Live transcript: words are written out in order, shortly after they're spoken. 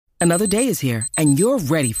Another day is here, and you're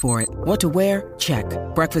ready for it. What to wear? Check.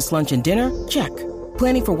 Breakfast, lunch, and dinner? Check.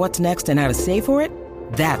 Planning for what's next and how to save for it?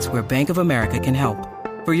 That's where Bank of America can help.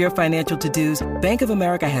 For your financial to-dos, Bank of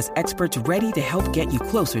America has experts ready to help get you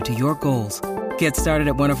closer to your goals. Get started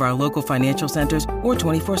at one of our local financial centers or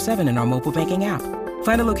 24/7 in our mobile banking app.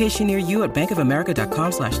 Find a location near you at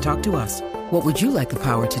bankofamerica.com/talktous. What would you like the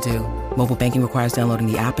power to do? Mobile banking requires downloading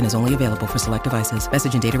the app and is only available for select devices.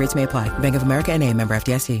 Message and data rates may apply. Bank of America N.A., member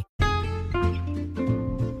FDIC.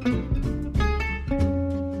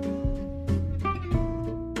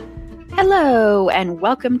 Hello, and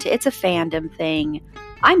welcome to It's a Fandom Thing.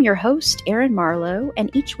 I'm your host, Erin Marlowe,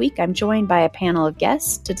 and each week I'm joined by a panel of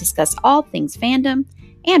guests to discuss all things fandom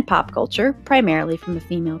and pop culture, primarily from a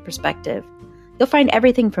female perspective. You'll find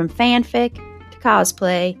everything from fanfic to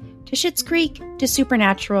cosplay to Schitt's Creek to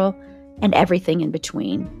Supernatural and everything in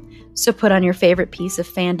between. So put on your favorite piece of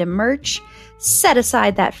fandom merch, set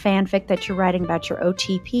aside that fanfic that you're writing about your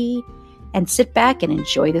OTP, and sit back and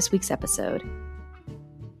enjoy this week's episode.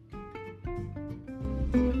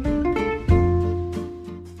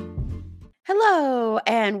 Hello,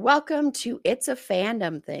 and welcome to It's a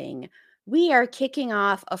Fandom Thing. We are kicking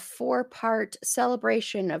off a 4-part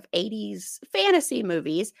celebration of 80s fantasy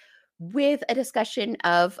movies with a discussion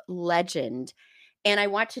of Legend. And I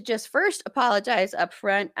want to just first apologize up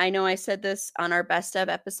front. I know I said this on our best of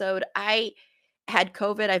episode. I had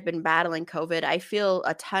COVID. I've been battling COVID. I feel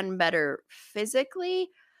a ton better physically.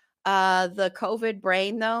 The COVID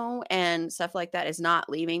brain, though, and stuff like that is not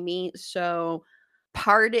leaving me. So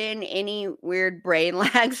pardon any weird brain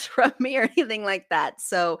lags from me or anything like that.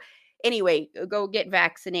 So anyway, go get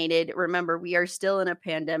vaccinated. Remember, we are still in a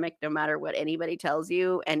pandemic, no matter what anybody tells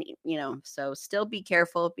you. And, so still be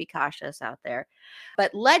careful, be cautious out there.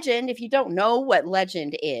 But Legend, if you don't know what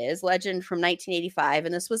Legend is, Legend from 1985,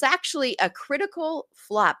 and this was actually a critical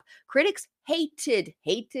flop. Critics hated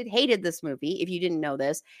this movie, if you didn't know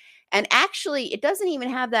this. And actually, it doesn't even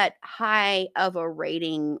have that high of a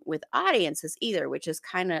rating with audiences either, which is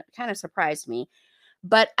kind of surprised me.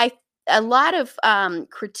 But a lot of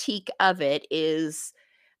critique of it is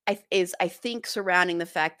I think surrounding the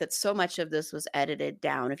fact that so much of this was edited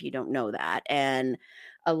down, if you don't know that, and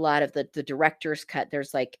a lot of the director's cut.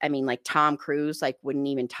 There's like Tom Cruise wouldn't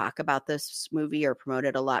even talk about this movie or promote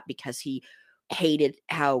it a lot because he hated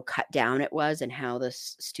how cut down it was and how the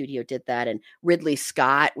studio did that. And Ridley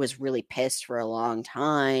Scott was really pissed for a long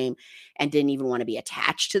time and didn't even want to be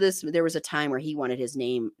attached to this. There was a time where he wanted his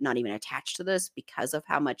name not even attached to this because of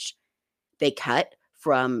how much they cut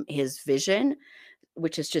from his vision,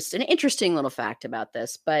 which is just an interesting little fact about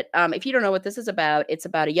this. But if you don't know what this is about, it's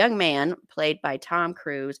about a young man played by Tom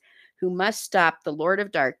Cruise who must stop the Lord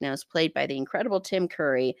of Darkness, played by the incredible Tim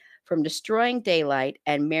Curry, from destroying daylight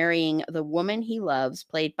and marrying the woman he loves,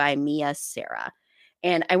 played by Mia Sara.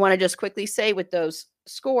 And I want to just quickly say with those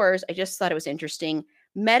scores, I just thought it was interesting.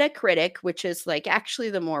 Metacritic, which is actually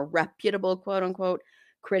the more reputable quote unquote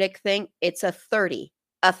critic thing, it's a 30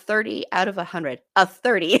 out of 100, a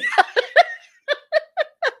 30.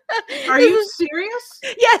 Are you serious?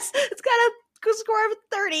 Yes, it's got a score of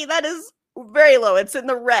 30. That is very low. It's in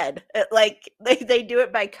the red. They do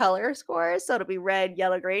it by color scores, so it'll be red,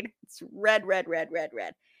 yellow, green. It's red.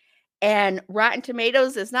 And Rotten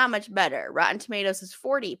Tomatoes is not much better. Rotten Tomatoes is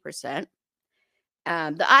 40%.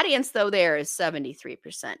 The audience, though, there is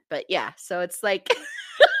 73%. But yeah, so it's this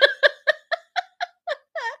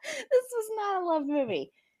was not a love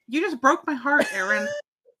movie. You just broke my heart, Erin.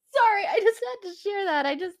 Sorry, I just had to share that.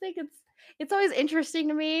 I just think it's always interesting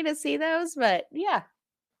to me to see those, but yeah.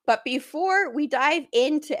 But before we dive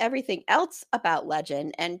into everything else about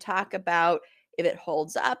Legend and talk about if it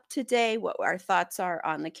holds up today, what our thoughts are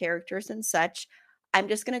on the characters and such, I'm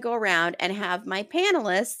just going to go around and have my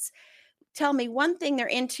panelists tell me one thing they're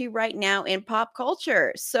into right now in pop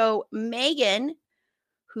culture. So Megan,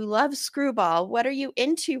 who loves Screwball, what are you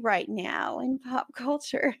into right now in pop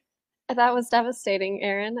culture? That was devastating,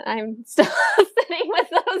 Erin. I'm still sitting with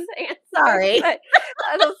those answers. Sorry.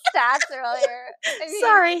 Those stats earlier.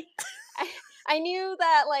 Sorry. I knew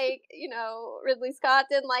that, Ridley Scott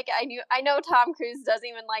didn't like it. I know Tom Cruise doesn't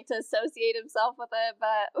even like to associate himself with it,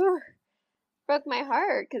 but broke my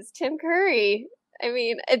heart because Tim Curry.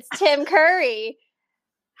 It's Tim Curry.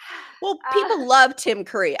 Well, people love Tim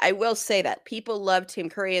Curry. I will say that people love Tim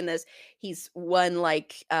Curry in this. He's won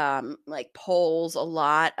polls a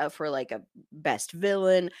lot for a best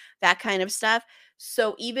villain, that kind of stuff.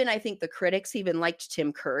 So even I think the critics even liked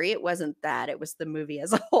Tim Curry. It wasn't that; it was the movie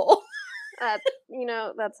as a whole.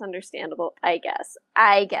 That's understandable. I guess.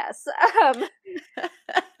 I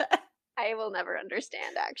will never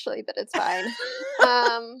understand actually, but it's fine.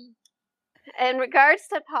 in regards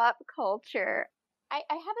to pop culture, I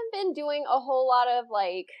haven't been doing a whole lot of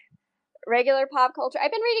like regular pop culture.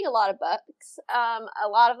 I've been reading a lot of books, a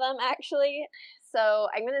lot of them actually. So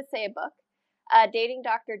I'm going to say a book, Dating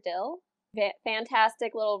Dr. Dill.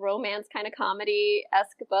 Fantastic little romance kind of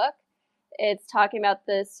comedy-esque book. It's talking about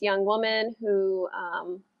this young woman who,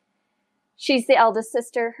 she's the eldest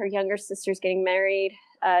sister. Her younger sister's getting married.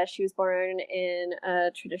 She was born in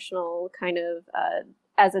a traditional kind of,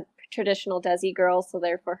 as a traditional Desi girl, so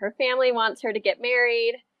therefore her family wants her to get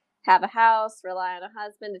married, have a house, rely on a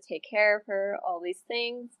husband to take care of her, all these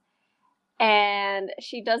things. And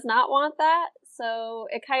she does not want that. So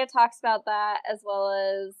it kind of talks about that, as well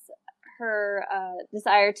as her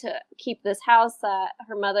desire to keep this house that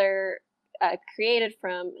her mother created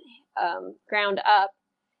from ground up.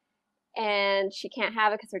 And she can't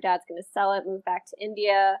have it because her dad's going to sell it, move back to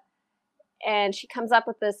India. And she comes up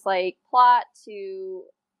with this like plot to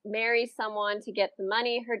marry someone to get the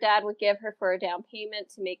money her dad would give her for a down payment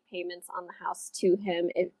to make payments on the house to him,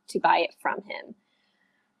 to buy it from him.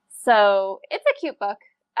 So it's a cute book.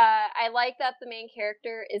 I like that the main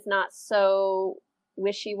character is not so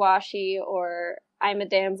wishy-washy or I'm a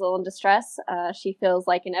damsel in distress. She feels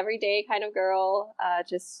like an everyday kind of girl,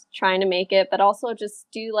 just trying to make it, but also just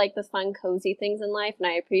do like the fun, cozy things in life, and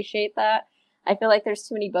I appreciate that. I feel like there's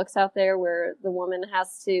too many books out there where the woman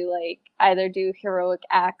has to like either do heroic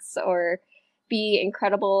acts or be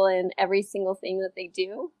incredible in every single thing that they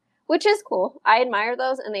do, which is cool. I admire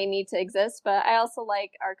those and they need to exist, but I also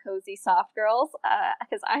like our cozy soft girls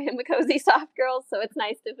because I am a cozy soft girl, so it's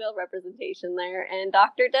nice to feel representation there. And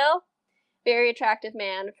Dr. Dill, very attractive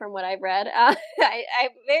man from what I've read. I'm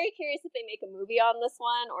very curious if they make a movie on this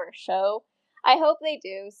one or a show. I hope they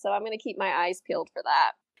do, so I'm going to keep my eyes peeled for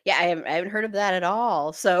that. Yeah, I haven't heard of that at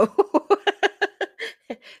all. So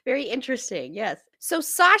very interesting. Yes. So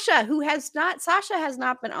Sasha has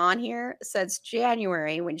not been on here since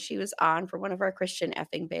January when she was on for one of our Christian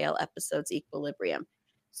effing Bale episodes, Equilibrium.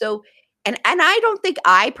 So, and I don't think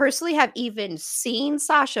I personally have even seen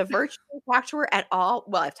Sasha virtually talk to her at all.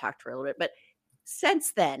 Well, I've talked to her a little bit, but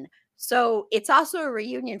since then. So it's also a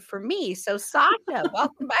reunion for me. So Sasha,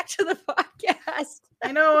 welcome back to the podcast.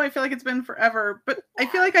 I know, I feel like it's been forever, but I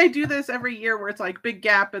feel like I do this every year where it's like big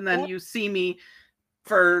gap and then you see me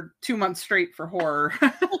for 2 months straight for horror.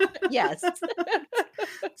 Yes.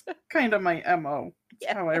 It's kind of my MO.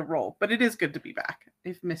 It's how I roll. But it is good to be back.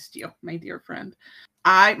 I've missed you, my dear friend.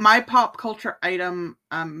 My pop culture item,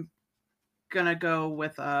 I'm gonna go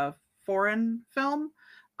with a foreign film.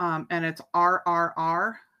 And it's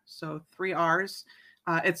RRR. So 3 R's.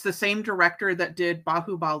 It's the same director that did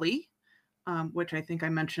Bahubali, which I think I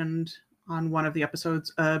mentioned on one of the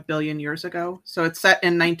episodes a billion years ago. So it's set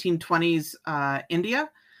in 1920s India,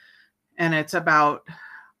 and it's about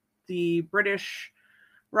the British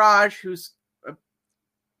Raj, who's a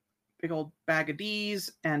big old bag of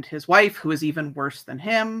D's, and his wife, who is even worse than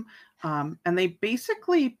him. And they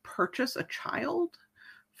basically purchase a child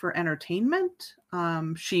for entertainment.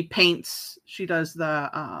 She paints, she does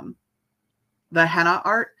the henna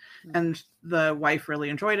art, and the wife really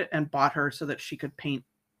enjoyed it and bought her so that she could paint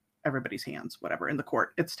everybody's hands, whatever, in the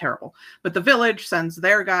court. It's terrible. But the village sends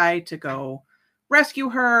their guy to go rescue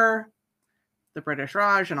her. The British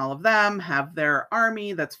Raj and all of them have their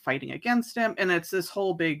army that's fighting against him. And it's this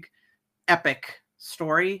whole big epic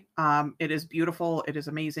story. It is beautiful. It is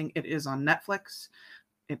amazing. It is on Netflix.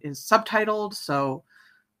 It is subtitled. So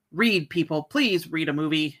read, people. Please read a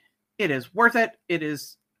movie. It is worth it. It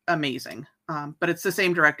is amazing. But it's the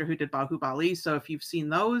same director who did Bahubali. So if you've seen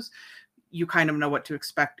those, you kind of know what to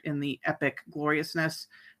expect in the epic gloriousness.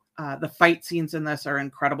 The fight scenes in this are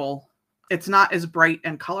incredible. It's not as bright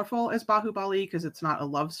and colorful as Bahubali because it's not a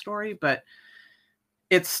love story, but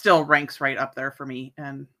it still ranks right up there for me.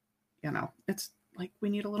 And, you know, it's like we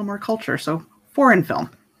need a little more culture. So foreign film.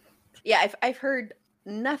 Yeah, I've heard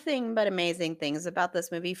nothing but amazing things about this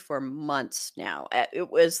movie for months now. It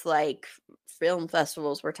was like film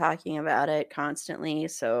festivals were talking about it constantly.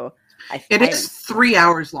 So it is 3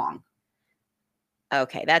 hours long.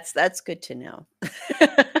 Okay, that's good to know.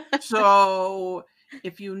 So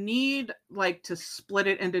if you need like to split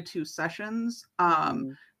it into 2 sessions,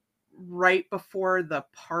 right before the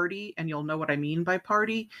party, and you'll know what I mean by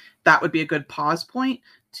party, that would be a good pause point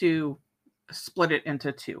to split it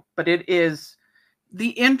into 2. But it is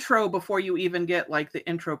the intro before you even get like the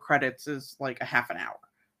intro credits is like a half an hour.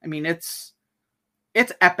 I mean, it's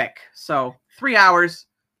epic. So 3 hours,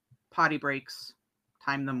 potty breaks,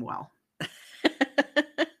 time them well.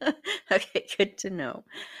 Okay, good to know.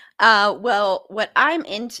 Well, what I'm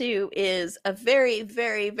into is a very,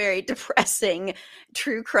 very, very depressing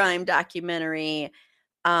true crime documentary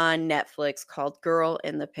on Netflix called Girl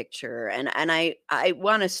in the Picture. And I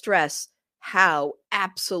want to stress how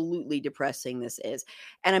absolutely depressing this is.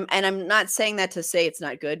 And I'm not saying that to say it's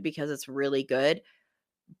not good, because it's really good,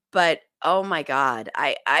 but oh my God,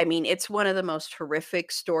 I mean, it's one of the most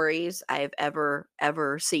horrific stories I've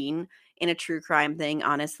ever seen in a true crime thing,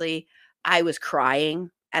 honestly. I was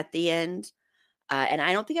crying at the end. And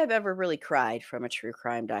I don't think I've ever really cried from a true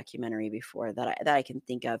crime documentary before that I can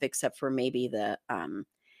think of, except for maybe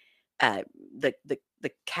uh the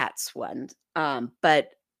cats one. But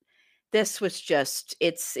this was just,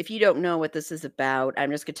 it's, if you don't know what this is about,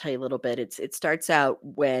 I'm just gonna tell you a little bit. It starts out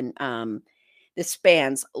when this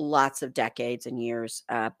spans lots of decades and years,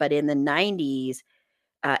 but in the 90s,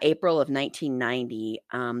 April of 1990,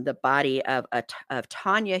 the body of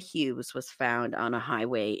Tanya Hughes was found on a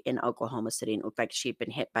highway in Oklahoma City, and it looked like she'd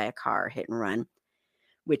been hit by a car, hit and run,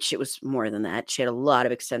 which it was more than that. She had a lot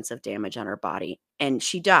of extensive damage on her body, and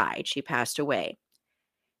she died. She passed away.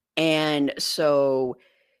 And so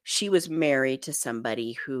she was married to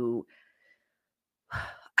somebody who,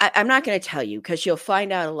 I'm not going to tell you, because you'll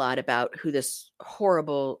find out a lot about who this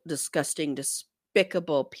horrible, disgusting,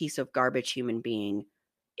 despicable piece of garbage human being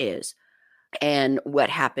is, and what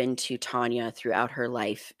happened to Tanya throughout her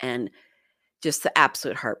life, and just the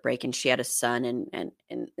absolute heartbreak. And she had a son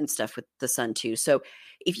and stuff with the son too. So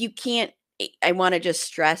if you can't, I want to just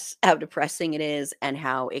stress how depressing it is and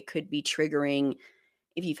how it could be triggering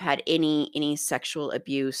if you've had any sexual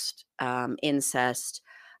abuse, incest,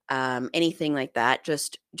 anything like that.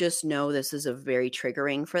 Just know this is a very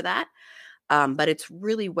triggering for that. But it's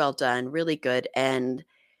really well done, really good. And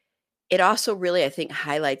it also really, I think,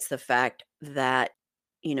 highlights the fact that,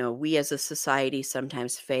 we as a society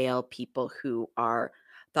sometimes fail people who are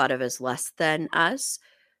thought of as less than us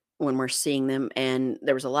when we're seeing them. And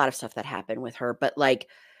there was a lot of stuff that happened with her, but like,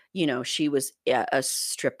 she was a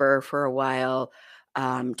stripper for a while.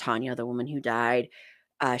 Tanya, the woman who died,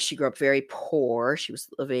 she grew up very poor. She was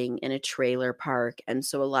living in a trailer park. And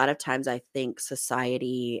so a lot of times I think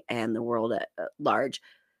society and the world at large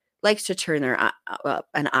likes to turn their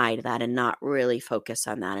an eye to that and not really focus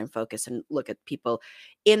on that, and focus and look at people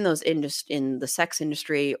in those in the sex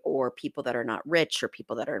industry, or people that are not rich, or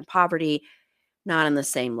people that are in poverty, not on the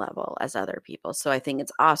same level as other people. So I think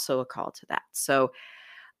it's also a call to that. So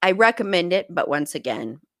I recommend it, but once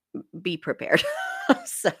again, be prepared.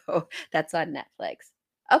 So that's on Netflix.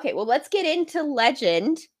 Okay, well, let's get into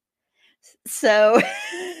Legend. So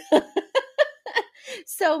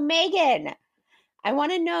so Megan, I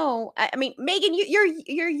want to know. I mean, Megan,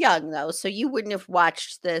 you're young though, so you wouldn't have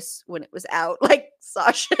watched this when it was out, like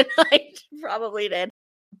Sasha and I probably did.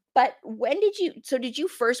 But when did you? So did you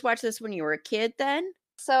first watch this when you were a kid? Then?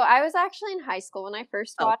 So I was actually in high school when I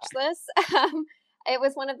first Okay. watched this. It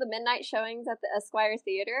was one of the midnight showings at the Esquire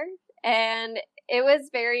Theater, and it was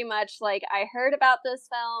very much like I heard about this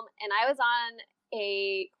film, and I was on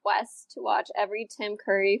a quest to watch every Tim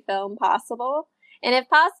Curry film possible, and if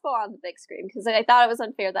possible on the big screen, because I thought it was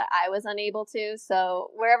unfair that I was unable to.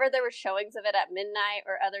 So wherever there were showings of it at midnight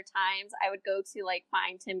or other times, I would go to like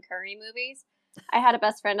find Tim Curry movies. I had a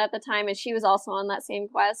best friend at the time, and she was also on that same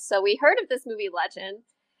quest. So we heard of this movie Legend,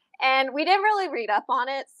 and we didn't really read up on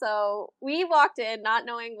it. So we walked in not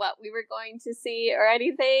knowing what we were going to see or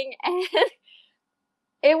anything. And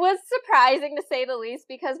it was surprising, to say the least,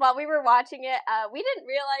 because while we were watching it, we didn't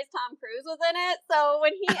realize Tom Cruise was in it. So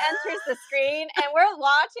when he enters the screen and we're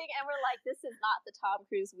watching and we're like, this is not the Tom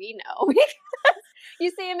Cruise we know. Because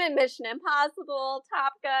you see him in Mission Impossible,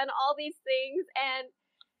 Top Gun, all these things, and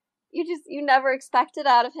you never expected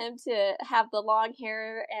out of him to have the long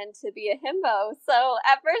hair and to be a himbo. So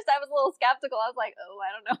at first I was a little skeptical. I was like, oh, I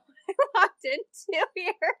don't know what I walked into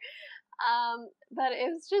here. But it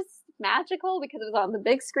was just magical because it was on the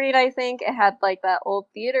big screen. I think it had like that old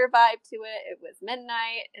theater vibe to it. It was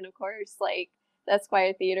midnight, and of course, like, the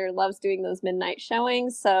Esquire Theater loves doing those midnight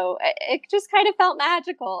showings, so it just kind of felt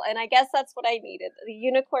magical, and I guess that's what I needed. The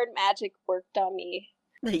unicorn magic worked on me.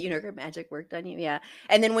 The unicorn magic worked on you, yeah.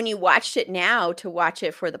 And then when you watched it now to watch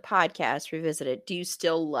it for the podcast, revisit it, do you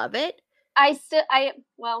still love it? I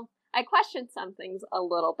question some things a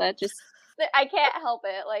little bit. Just, I can't help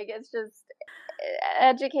it. Like, it's just,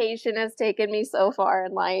 education has taken me so far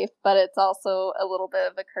in life, but it's also a little bit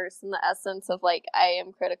of a curse in the essence of, like, I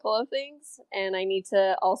am critical of things, and I need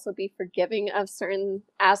to also be forgiving of certain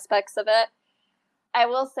aspects of it. I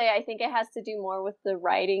will say I think it has to do more with the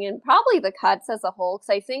writing and probably the cuts as a whole, because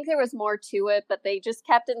I think there was more to it, but they just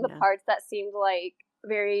kept in the parts that seemed like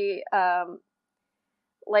very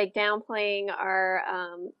like downplaying our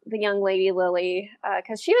the young lady Lily,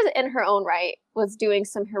 because she was in her own right was doing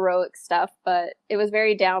some heroic stuff, but it was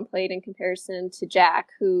very downplayed in comparison to Jack,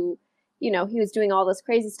 who, you know, he was doing all this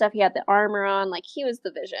crazy stuff. He had the armor on, like he was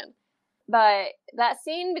the Vision. But that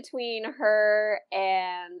scene between her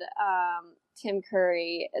and Tim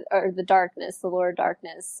Curry, or the Darkness, the Lord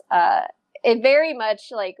Darkness, it very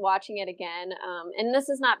much, like watching it again, and this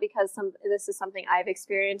is not because this is something I've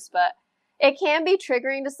experienced, but it can be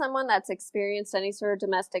triggering to someone that's experienced any sort of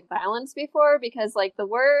domestic violence before, because like the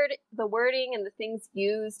wording and the things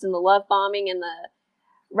used and the love bombing and the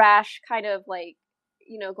rash kind of like,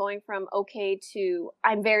 you know, going from okay to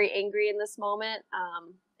I'm very angry in this moment.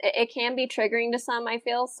 It can be triggering to some, I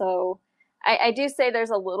feel. So I do say there's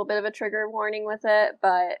a little bit of a trigger warning with it,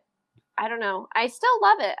 but I don't know. I still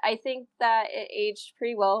love it. I think that it aged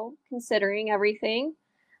pretty well considering everything.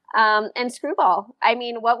 And Screwball. I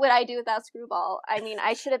mean, what would I do without Screwball? I mean,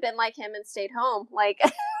 I should have been like him and stayed home. Like,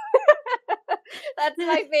 that's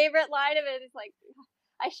my favorite line of it. It's like,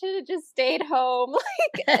 I should have just stayed home.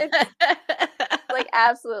 Like,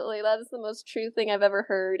 absolutely. That is the most true thing I've ever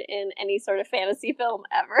heard in any sort of fantasy film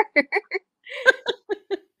ever.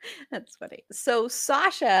 That's funny. So,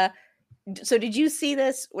 Sasha, so did you see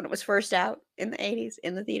this when it was first out in the 80s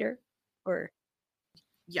in the theater? Or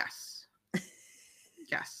Yes.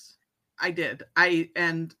 Yes, I did.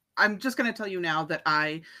 And I'm just going to tell you now that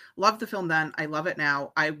I loved the film then. I love it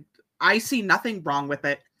now. I see nothing wrong with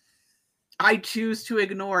it. I choose to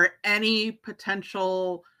ignore any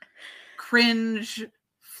potential cringe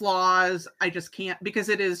flaws. I just can't, because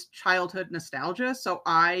it is childhood nostalgia. So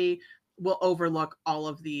I will overlook all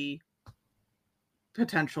of the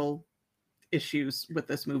potential issues with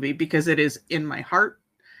this movie because it is in my heart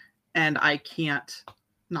and I can't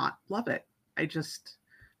not love it.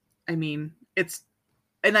 I mean, it's,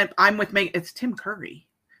 and I'm with Meg, it's Tim Curry.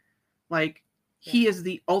 Like, he is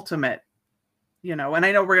the ultimate, you know, and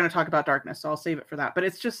I know we're going to talk about Darkness, so I'll save it for that. But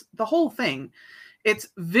it's just the whole thing. It's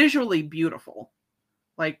visually beautiful.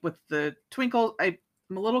 Like with the twinkle, I'm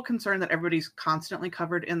a little concerned that everybody's constantly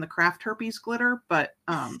covered in the craft herpes glitter, but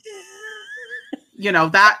you know,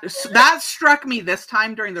 that struck me this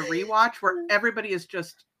time during the rewatch where everybody is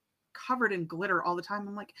just covered in glitter all the time.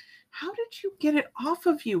 I'm like, how did you get it off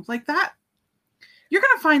of you? Like that, you're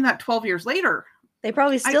going to find that 12 years later. They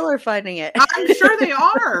probably still are finding it. I'm sure they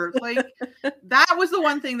are. Like, that was the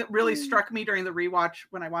one thing that really struck me during the rewatch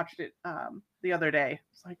when I watched it the other day.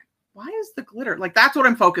 It's like, why is the glitter? Like, that's what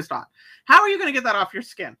I'm focused on. How are you going to get that off your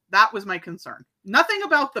skin? That was my concern. Nothing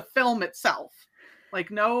about the film itself.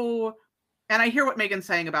 Like, no. And I hear what Megan's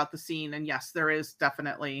saying about the scene. And yes, there is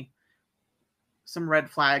definitely some red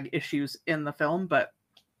flag issues in the film, but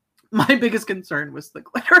my biggest concern was the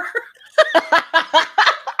glitter.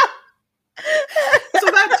 So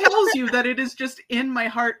that tells you that it is just in my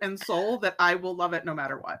heart and soul that I will love it no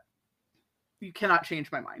matter what. You cannot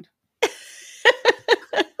change my mind.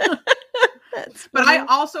 But I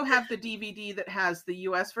also have the DVD that has the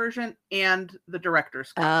US version and the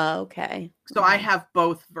director's cut. Oh, okay. So I have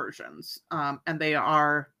both versions, and they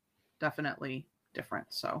are definitely different.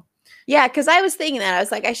 So yeah, because I was thinking that I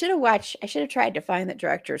was like, I should have tried to find the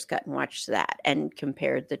director's cut and watched that and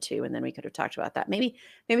compared the two, and then we could have talked about that. Maybe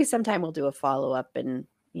sometime we'll do a follow up, and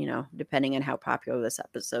you know, depending on how popular this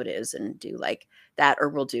episode is, and do like that, or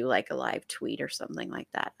we'll do like a live tweet or something like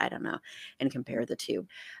that. I don't know, and compare the two.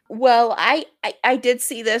 Well, I did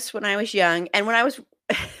see this when I was young, and when I was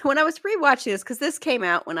rewatching this, because this came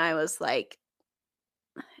out when I was like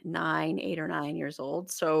 8 or 9 years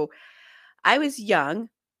old, so I was young.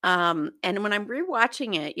 And when I'm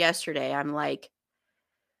rewatching it yesterday, I'm like,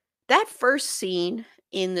 that first scene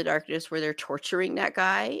in The Darkness where they're torturing that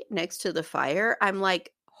guy next to the fire, I'm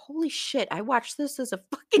like, holy shit, I watched this as a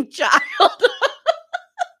fucking child. I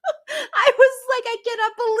was like, I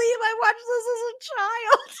cannot believe I watched this as a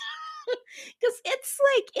child. Because it's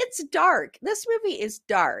like, it's dark. This movie is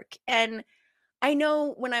dark. And I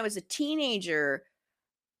know when I was a teenager,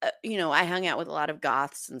 you know, I hung out with a lot of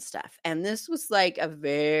goths and stuff. And this was like a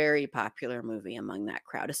very popular movie among that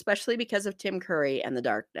crowd, especially because of Tim Curry and The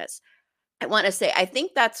Darkness. I want to say, I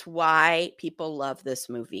think that's why people love this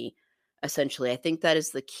movie. Essentially, I think that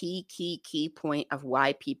is the key point of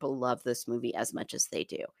why people love this movie as much as they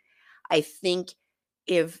do. I think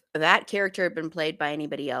if that character had been played by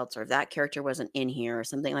anybody else, or if that character wasn't in here or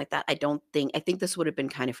something like that, I think this would have been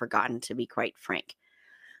kind of forgotten, to be quite frank.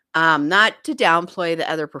 Not to downplay the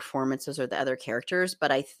other performances or the other characters,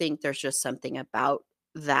 but I think there's just something about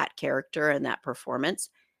that character and that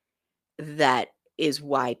performance that is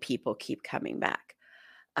why people keep coming back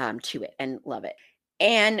to it and love it.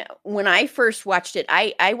 And when I first watched it,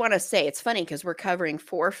 I want to say it's funny because we're covering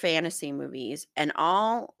 4 fantasy movies, and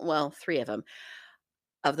well, 3 of them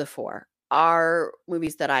of the 4 are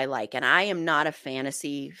movies that I like. And I am not a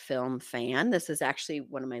fantasy film fan. This is actually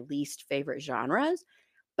one of my least favorite genres.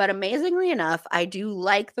 But amazingly enough, I do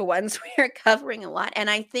like the ones we are covering a lot. And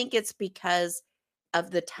I think it's because of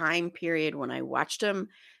the time period when I watched them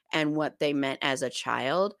and what they meant as a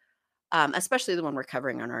child. Especially the one we're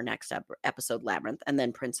covering on our next episode, Labyrinth, and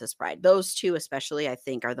then Princess Bride. Those 2 especially, I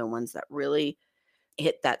think, are the ones that really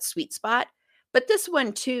hit that sweet spot. But this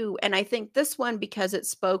one too, and I think this one, because it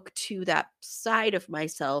spoke to that side of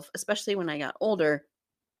myself, especially when I got older,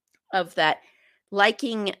 of that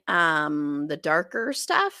liking the darker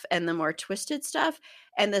stuff and the more twisted stuff.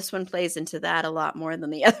 And this one plays into that a lot more than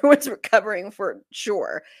the other ones we're covering, for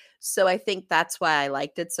sure. So I think that's why I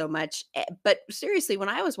liked it so much. But seriously, when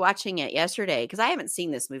I was watching it yesterday, because I haven't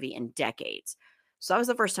seen this movie in decades, so that was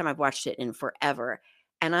the first time I've watched it in forever.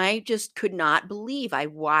 And I just could not believe I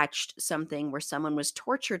watched something where someone was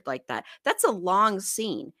tortured like that. That's a long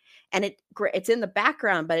scene, and it's in the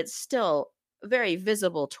background, but it's still very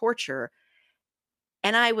visible torture.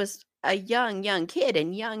 And I was a young kid,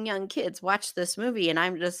 and young kids watch this movie, and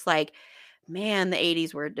I'm just like, man, the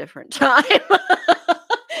 80s were a different time.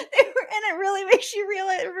 And it really makes you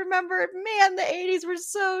remember, man, the 80s were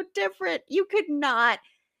so different. You could not,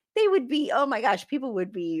 they would be, oh my gosh, people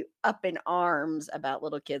would be up in arms about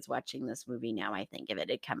little kids watching this movie now, I think, if it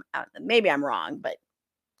had come out. Maybe I'm wrong, but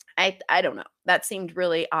I don't know. That seemed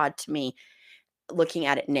really odd to me looking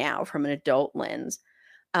at it now from an adult lens.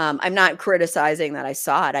 I'm not criticizing that I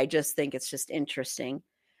saw it. I just think it's just interesting.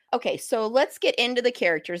 Okay, so let's get into the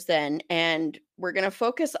characters then, and we're going to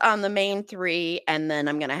focus on the main 3, and then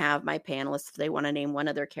I'm going to have my panelists, if they want to name one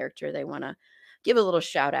other character they want to give a little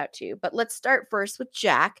shout out to. But let's start first with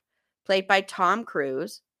Jack, played by Tom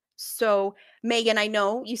Cruise. So, Megan, I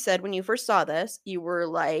know you said when you first saw this, you were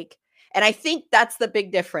like, and I think that's the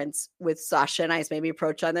big difference with Sasha and I's maybe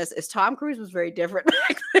approach on this, is Tom Cruise was very different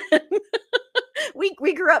back then.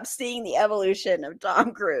 We grew up seeing the evolution of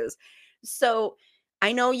Tom Cruise. So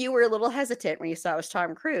I know you were a little hesitant when you saw it was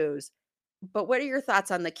Tom Cruise, but what are your thoughts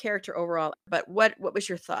on the character overall? But what was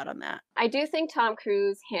your thought on that? I do think Tom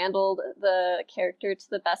Cruise handled the character to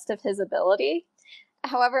the best of his ability.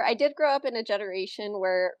 However, I did grow up in a generation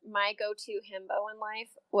where my go-to himbo in life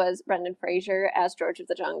was Brendan Fraser as George of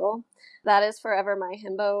the Jungle. That is forever my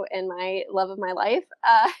himbo and my love of my life.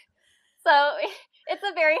 So it's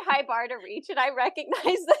a very high bar to reach, and I recognize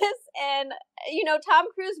this. And, you know, Tom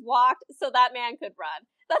Cruise walked so that man could run.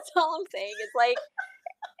 That's all I'm saying. It's like,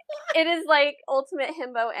 it is like ultimate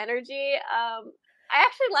himbo energy. I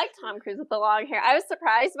actually like Tom Cruise with the long hair. I was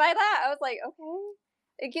surprised by that. I was like, okay.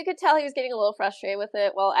 Like, you could tell he was getting a little frustrated with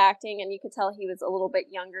it while acting, and you could tell he was a little bit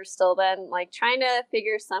younger still then, like trying to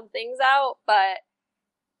figure some things out. But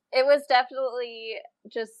it was definitely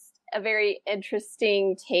just a very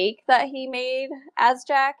interesting take that he made as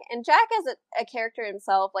Jack. And Jack as a character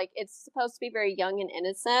himself, like, it's supposed to be very young and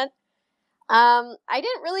innocent. I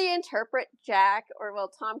didn't really interpret Jack, or well,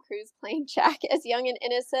 Tom Cruise playing Jack as young and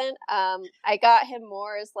innocent. I got him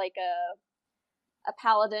more as like a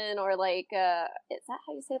paladin, or like is that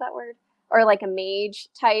how you say that word? Or like a mage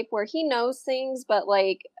type, where he knows things, but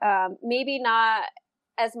like maybe not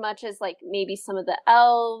as much as like maybe some of the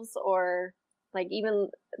elves or like even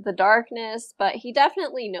the darkness, but he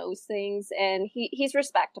definitely knows things, and he's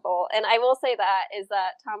respectable. And I will say that is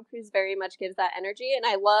that Tom Cruise very much gives that energy, and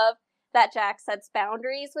I love that Jack sets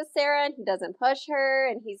boundaries with Sarah and he doesn't push her,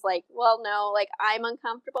 and he's like, well, no, like, I'm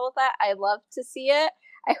uncomfortable with that. I love to see it.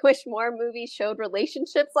 I wish more movies showed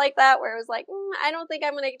relationships like that, where it was like, I don't think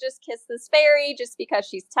I'm going to just kiss this fairy just because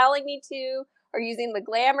she's telling me to, or using the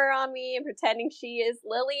glamour on me and pretending she is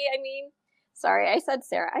Lily. I mean, sorry, I said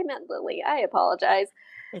Sarah. I meant Lily. I apologize.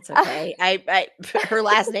 It's okay. Her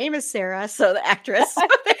last name is Sarah, so the actress. So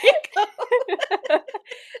there you go.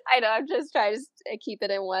 I know. I'm just trying to keep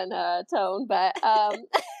it in one tone, but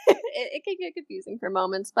it can get confusing for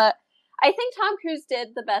moments. But I think Tom Cruise did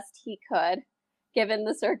the best he could, given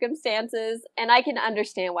the circumstances, and I can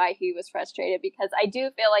understand why he was frustrated, because I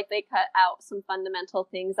do feel like they cut out some fundamental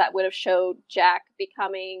things that would have showed Jack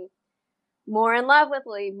becoming more in love with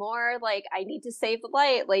Lee, more like, I need to save the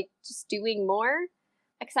light, like just doing more.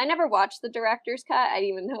 Because I never watched the director's cut. I didn't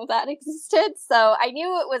even know that existed. So I knew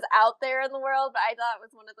it was out there in the world, but I thought it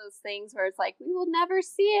was one of those things where it's like, we will never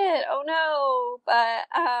see it. Oh no. But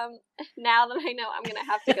now that I know, I'm going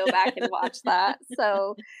to have to go back and watch that.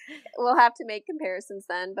 So we'll have to make comparisons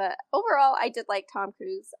then. But overall, I did like Tom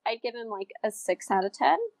Cruise. I'd give him like a 6 out of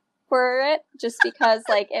 10. for it, just because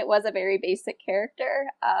like it was a very basic character.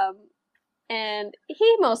 And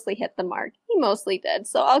he mostly hit the mark. He mostly did.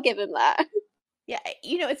 So I'll give him that. Yeah,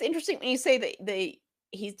 it's interesting when you say that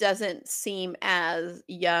he doesn't seem as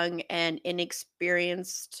young and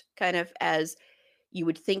inexperienced kind of as you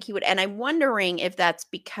would think he would. And I'm wondering if that's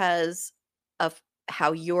because of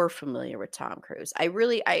how you're familiar with Tom Cruise. I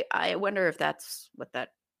wonder if that's what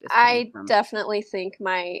that is coming I from. definitely think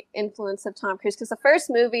my influence of Tom Cruise, because the first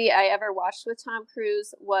movie I ever watched with Tom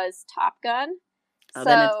Cruise was Top Gun. Oh,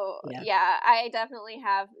 So yeah, I definitely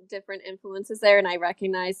have different influences there, and I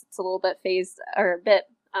recognize it's a little bit phased or a bit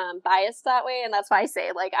biased that way, and that's why I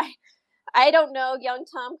say like I don't know young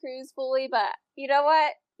Tom Cruise fully, but you know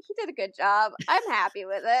what? He did a good job. I'm happy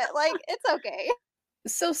with it. Like, it's okay.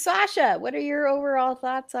 So Sasha, what are your overall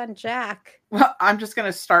thoughts on Jack? Well, I'm just going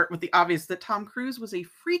to start with the obvious that Tom Cruise was a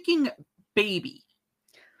freaking baby.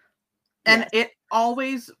 And it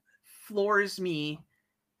always floors me.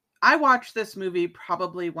 I watch this movie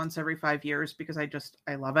probably once every 5 years because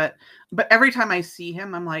I love it. But every time I see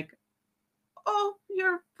him, I'm like, oh,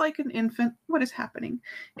 you're like an infant. What is happening?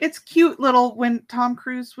 It's cute little when Tom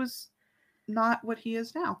Cruise was not what he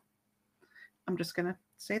is now. I'm just going to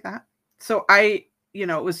say that. So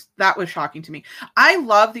that was shocking to me. I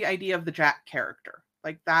love the idea of the Jack character,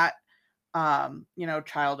 like that,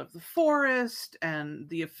 child of the forest and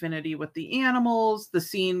the affinity with the animals, the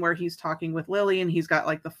scene where he's talking with Lily and he's got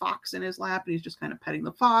like the fox in his lap and he's just kind of petting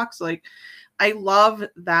the fox. Like, I love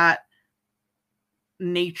that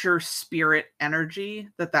nature spirit energy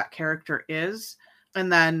that character is.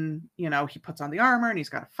 And then, he puts on the armor and he's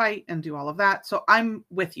got to fight and do all of that. So I'm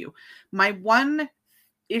with you. My one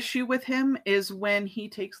issue with him is when he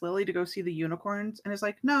takes Lily to go see the unicorns and is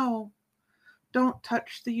like, no, don't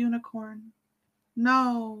touch the unicorn.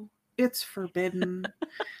 No, it's forbidden.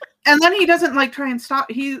 And then he doesn't like try and stop.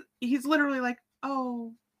 He's literally like,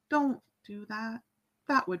 oh, don't do that.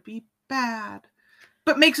 That would be bad.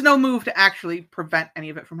 But makes no move to actually prevent any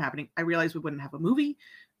of it from happening. I realize we wouldn't have a movie,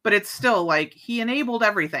 but it's still like he enabled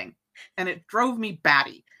everything and it drove me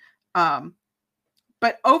batty.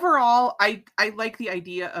 But overall, I like the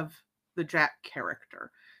idea of the Jack character.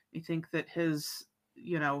 I think that his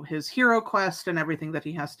hero quest and everything that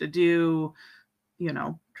he has to do,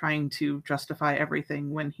 trying to justify everything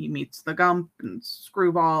when he meets the Gump and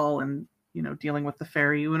Screwball and, dealing with the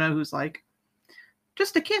fairy Una, who's like,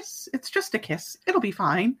 just a kiss. It's just a kiss. It'll be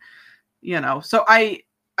fine. So I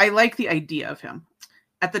like the idea of him.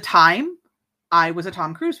 At the time, I was a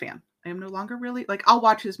Tom Cruise fan. I am no longer really like, I'll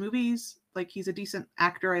watch his movies. Like, he's a decent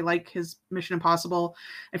actor. I like his Mission Impossible.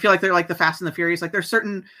 I feel like they're like the Fast and the Furious. Like, there's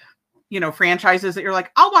certain, franchises that you're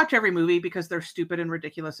like, I'll watch every movie because they're stupid and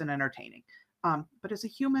ridiculous and entertaining. But as a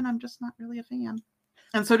human, I'm just not really a fan.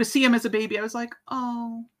 And so to see him as a baby, I was like,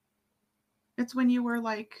 oh, it's when you were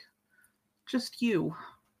like, just you.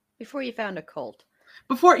 Before you found a cult.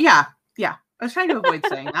 Yeah. I was trying to avoid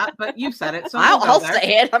saying that, but you said it. So I'll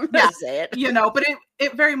say it. I'm going to say it. But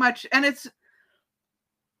it very much, and it's,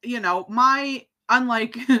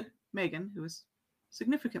 unlike Megan, who is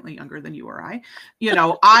significantly younger than you or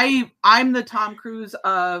I, I'm the Tom Cruise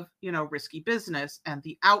of, Risky Business and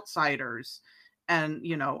The Outsiders and,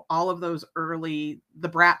 all of those early, the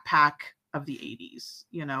Brat Pack of the 80s,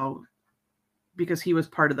 because he was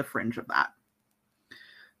part of the fringe of that.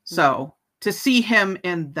 So to see him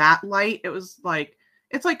in that light, it was like,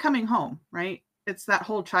 it's like coming home, right? It's that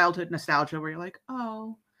whole childhood nostalgia where you're like,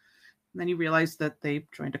 oh, and then you realize that they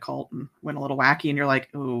joined a cult and went a little wacky and you're like,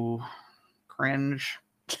 oh, cringe.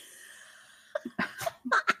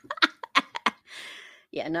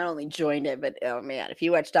 Yeah, not only joined it, but oh man, if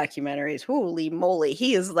you watch documentaries, holy moly,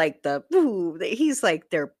 he is like he's like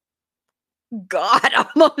their god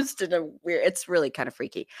almost in a weird, it's really kind of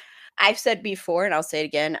freaky. I've said before, and I'll say it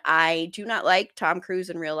again, I do not like Tom Cruise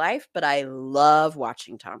in real life, but I love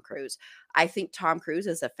watching Tom Cruise. I think Tom Cruise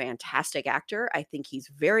is a fantastic actor. I think he's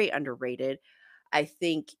very underrated. I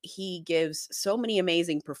think he gives so many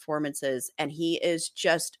amazing performances, and he is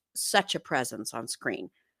just such a presence on screen.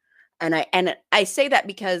 And I say that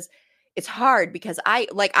because it's hard, because I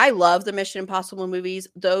love the Mission Impossible movies.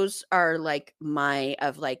 Those are like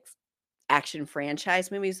action franchise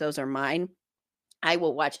movies. Those are mine. I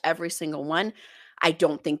will watch every single one. I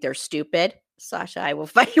don't think they're stupid. Sasha, I will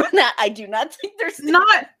fight you on that. I do not think they're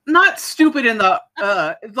stupid. Not stupid in the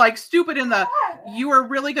stupid in the you are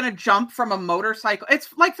really going to jump from a motorcycle.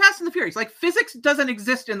 It's like Fast and the Furious. Like, physics doesn't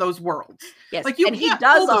exist in those worlds. Yes, like and he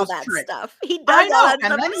does all that tricks. stuff. He does all that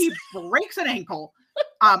and stuff. then he breaks an ankle.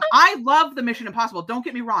 I love the Mission Impossible. Don't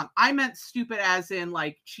get me wrong. I meant stupid as in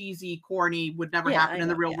like cheesy, corny, would never happen in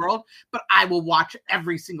the real world. But I will watch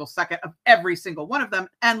every single second of every single one of them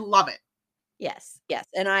and love it. Yes,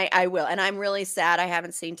 and I will. And I'm really sad I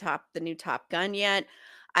haven't seen the new Top Gun yet.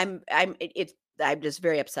 I'm just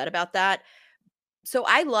very upset about that. So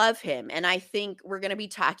I love him, and I think we're going to be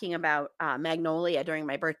talking about Magnolia during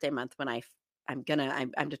my birthday month when I'm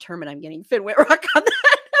determined I'm getting Finn Wittrock on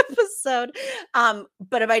that episode.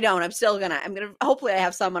 But if I don't, I'm gonna hopefully I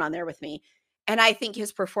have someone on there with me. And I think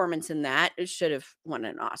his performance in that should have won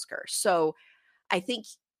an Oscar. So I think,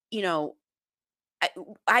 we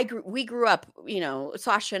grew up,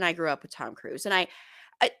 Sasha and I grew up with Tom Cruise, and I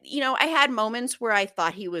had moments where I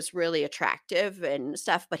thought he was really attractive and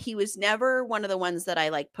stuff, but he was never one of the ones that I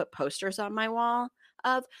like put posters on my wall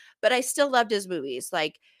of, but I still loved his movies.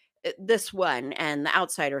 Like this one and The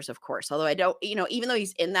Outsiders, of course, although I don't, even though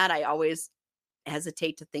he's in that, I always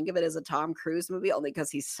hesitate to think of it as a Tom Cruise movie only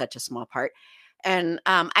because he's such a small part. And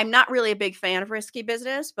I'm not really a big fan of Risky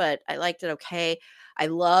Business, but I liked it okay. I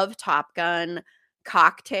love Top Gun.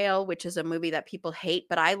 Cocktail, which is a movie that people hate,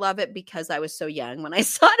 but I love it because I was so young when I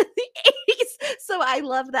saw it in the 80s. So I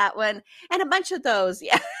love that one. And a bunch of those.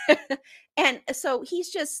 Yeah. And so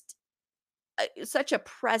he's just such a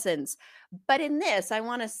presence. But in this, I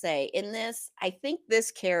want to say, I think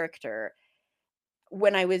this character,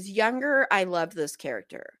 when I was younger, I loved this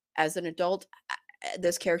character. As an adult,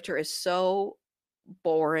 this character is so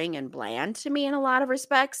boring and bland to me in a lot of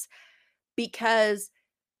respects because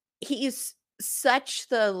he's such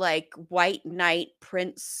the like white knight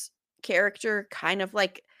prince character, kind of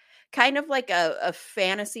like a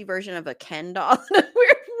fantasy version of a Ken doll in a weird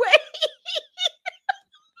way.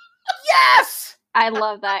 Yes! I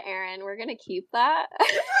love that, Erin. We're gonna keep that.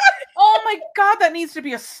 Oh my god, that needs to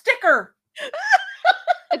be a sticker.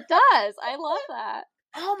 It does. I love that.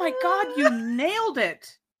 Oh my god, you nailed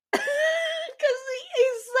it. Because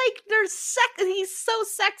he's like, he's so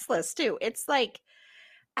sexless too. It's like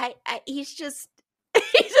he's just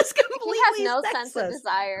completely he has no sexless. Sense of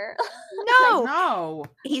desire. No.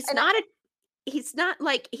 He's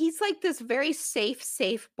like this very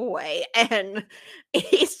safe boy. And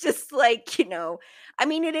he's just like, I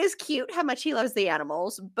mean, it is cute how much he loves the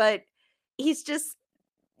animals, but he's just,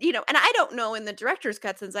 and I don't know in the director's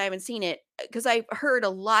cut, since I haven't seen it, because I've heard a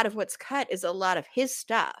lot of what's cut is a lot of his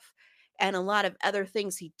stuff and a lot of other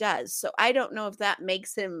things he does. So I don't know if that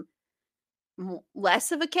makes him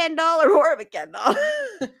less of a Ken doll or more of a Ken doll.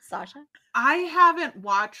 Sasha? I haven't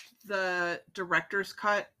watched the director's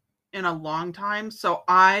cut in a long time, so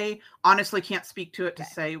I honestly can't speak to it to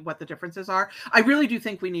say what the differences are. I really do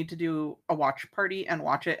think we need to do a watch party and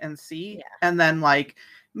watch it and see. Yeah. And then like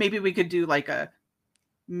maybe we could do like a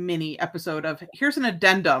mini episode of here's an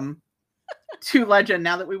addendum to Legend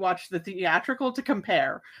now that we watched the theatrical to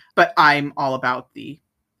compare. But I'm all about the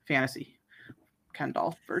fantasy Ken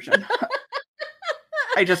doll version.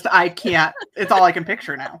 I can't. It's all I can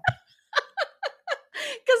picture now.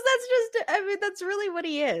 Because that's really what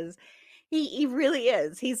he is. He really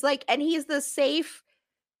is. He's like, and he's the safe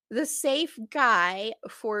guy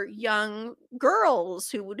for young girls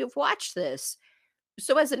who would have watched this.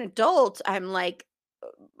 So as an adult, I'm like,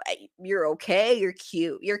 you're okay. You're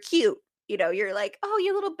cute. You're like, oh,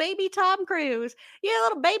 you little baby Tom Cruise. You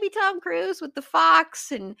little baby Tom Cruise with the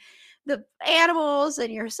fox and the animals,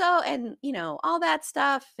 and all that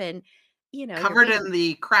stuff, and covered in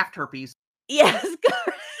the craft herpes. Yes,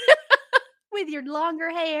 with your longer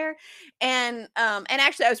hair, and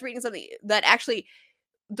actually, I was reading something that actually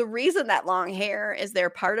the reason that long hair is there,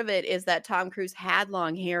 part of it is that Tom Cruise had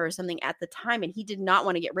long hair or something at the time, and he did not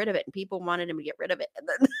want to get rid of it, and people wanted him to get rid of it, and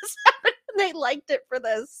then this happened, and they liked it for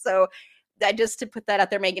this, so. Just to put that out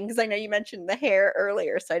there, Megan, because I know you mentioned the hair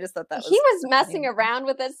earlier, so I just thought that he was messing around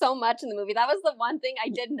with it so much in the movie. That was the one thing I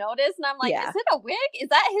did notice, and I'm like, Is it a wig? Is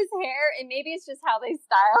that his hair? And maybe it's just how they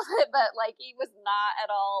styled it, but like he was not at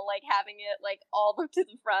all like having it like all the to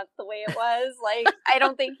the front the way it was. Like I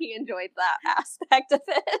don't think he enjoyed that aspect of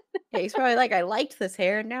it. Yeah, he's probably like, I liked this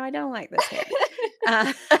hair, and now I don't like this hair.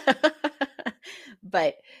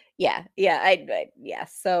 But yeah.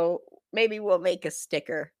 So maybe we'll make a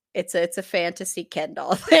sticker. It's a fantasy Ken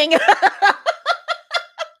doll thing. And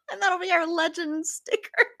that'll be our Legend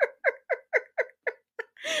sticker.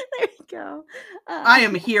 There you go. I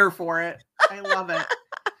am here for it. I love it.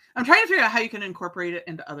 I'm trying to figure out how you can incorporate it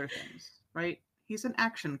into other things, right? He's an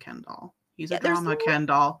action Ken doll. He's a drama Ken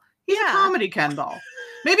doll. He's a comedy Ken doll.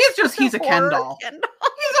 Maybe it's just he's a Ken doll. He's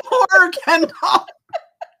a horror Ken doll.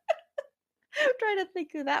 I'm trying to think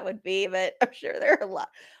who that would be, but I'm sure there are a lot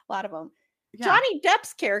of them. Yeah. Johnny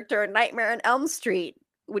Depp's character in Nightmare on Elm Street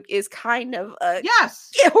is kind of a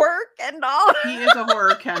Yes. horror Ken doll. He is a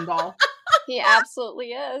horror Ken doll. He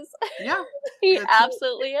absolutely is. Yeah. He It's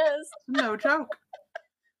absolutely is. no joke.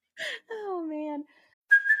 Oh, man.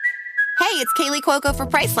 Hey, it's Kaylee Cuoco for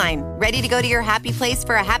Priceline. Ready to go to your happy place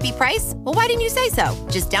for a happy price? Well, why didn't you say so?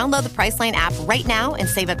 Just download the Priceline app right now and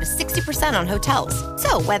save up to 60% on hotels.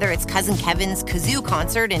 So whether it's Cousin Kevin's Kazoo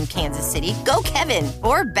Concert in Kansas City, go Kevin,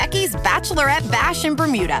 or Becky's Bachelorette Bash in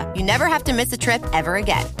Bermuda, you never have to miss a trip ever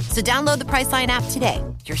again. So download the Priceline app today.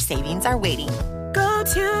 Your savings are waiting. Go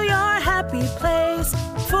to your happy place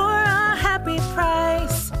for a happy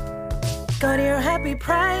price. Go to your happy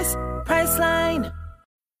price, Priceline.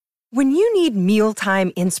 When you need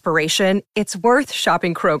mealtime inspiration, it's worth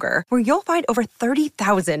shopping Kroger, where you'll find over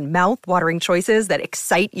 30,000 mouth-watering choices that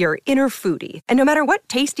excite your inner foodie. And no matter what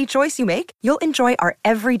tasty choice you make, you'll enjoy our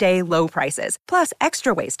everyday low prices, plus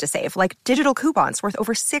extra ways to save, like digital coupons worth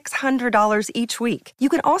over $600 each week. You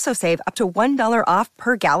can also save up to $1 off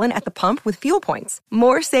per gallon at the pump with fuel points.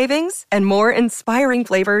 More savings and more inspiring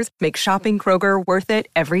flavors make shopping Kroger worth it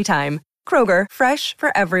every time. Kroger, fresh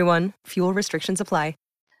for everyone. Fuel restrictions apply.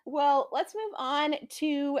 Well, let's move on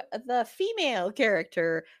to the female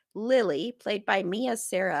character, Lily, played by Mia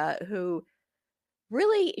Sara, who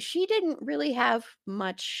she didn't really have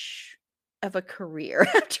much of a career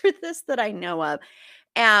after this that I know of.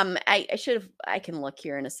 I can look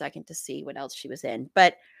here in a second to see what else she was in.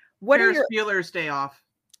 But what are your Wheeler's Day Off?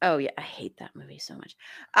 Oh yeah, I hate that movie so much.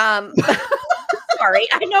 Sorry,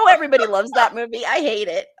 I know everybody loves that movie. I hate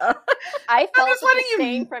it. I felt just the letting you-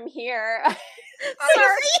 same from here.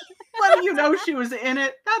 Sorry. Letting you know she was in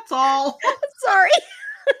it. That's all. Sorry.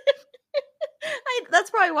 That's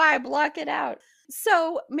probably why I block it out.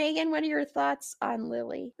 So, Megan, what are your thoughts on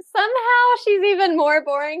Lily? Somehow she's even more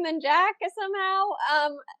boring than Jack.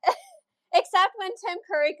 Except when Tim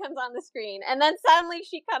Curry comes on the screen, and then suddenly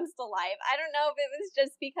she comes to life. I don't know if it was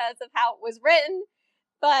just because of how it was written,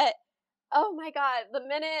 but oh my god, the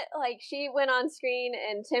minute she went on screen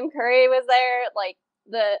and Tim Curry was there,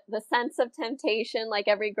 the sense of temptation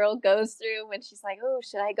every girl goes through when she's like, oh,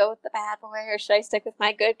 should I go with the bad boy or should I stick with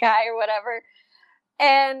my good guy or whatever?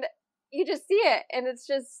 And you just see it, and it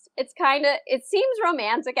seems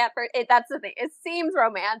romantic at first. That's the thing. It seems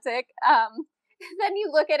romantic. Then you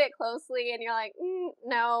look at it closely and you're like,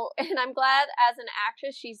 no. And I'm glad as an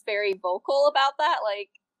actress, she's very vocal about that.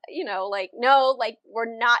 No,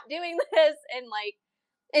 we're not doing this. And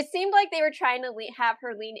it seemed like they were trying to have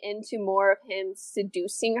her lean into more of him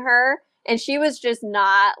seducing her. And she was just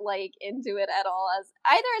not into it at all, as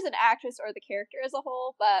either as an actress or the character as a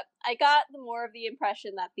whole. But I got more of the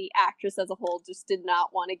impression that the actress as a whole just did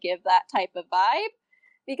not want to give that type of vibe.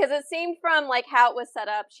 Because it seemed from how it was set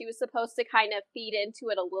up, she was supposed to kind of feed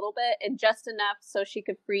into it a little bit and just enough so she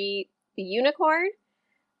could free the unicorn.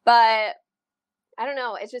 But I don't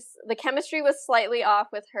know. It's just the chemistry was slightly off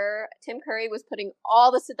with her. Tim Curry was putting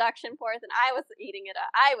all the seduction forth, and I was eating it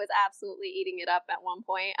up. I was absolutely eating it up at one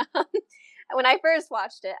point. When I first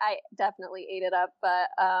watched it, I definitely ate it up. But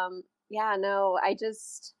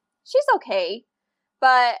she's okay.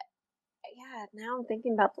 But yeah, now I'm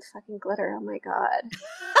thinking about the fucking glitter. Oh my god.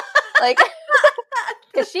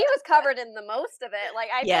 Because she was covered in the most of it.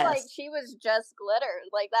 I feel like she was just glitter.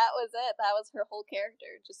 That was it. That was her whole character,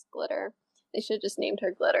 just glitter. They should have just named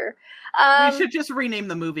her Glitter. We should just rename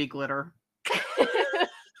the movie Glitter.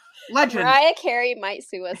 Legend. Mariah Carey might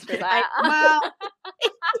sue us for that.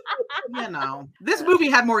 This movie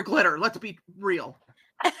had more glitter. Let's be real.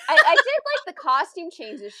 I did like the costume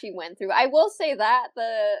changes she went through. I will say that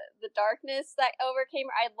the darkness that overcame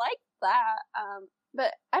her, I liked that.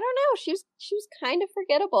 But I don't know. She was kind of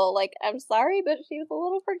forgettable. I'm sorry, but she was a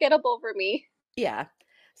little forgettable for me. Yeah.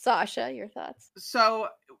 Sasha, your thoughts? So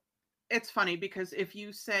it's funny because if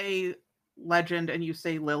you say Legend and you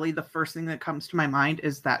say Lily, the first thing that comes to my mind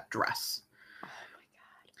is that dress. Oh my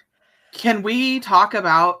god. Can we talk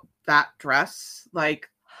about that dress?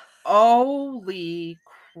 Holy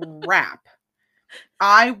crap.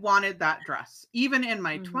 I wanted that dress. Even in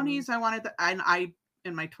my 20s, I wanted that. And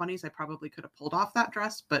in my 20s, I probably could have pulled off that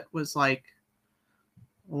dress, but was a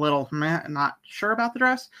little not sure about the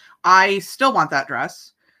dress. I still want that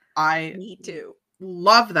dress. Me too.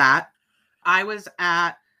 Love that. I was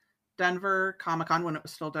at Denver Comic-Con when it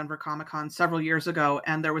was still Denver Comic-Con several years ago,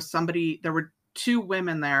 and there were two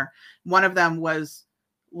women there. One of them was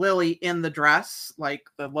Lily in the dress,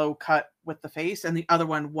 the low cut with the face, and the other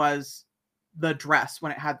one was the dress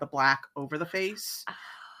when it had the black over the face.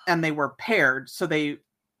 And they were paired, so they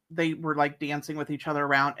they were like dancing with each other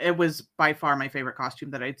around. It was by far my favorite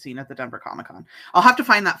costume that I'd seen at the Denver Comic-Con. I'll have to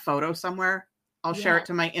find that photo somewhere. I'll share it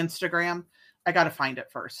to my Instagram. I got to find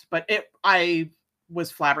it first. But I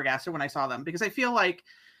was flabbergasted when I saw them, because I feel like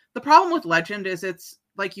the problem with Legend is it's,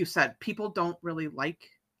 like you said, people don't really like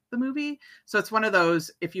the movie. So it's one of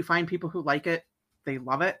those, if you find people who like it, they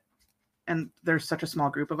love it. And there's such a small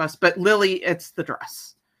group of us. But Lily, it's the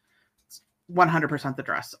dress. 100% the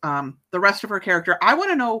dress. The rest of her character, I want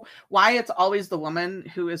to know why it's always the woman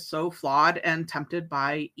who is so flawed and tempted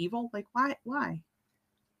by evil. Like, why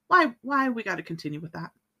we got to continue with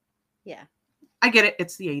that? Yeah, I get it.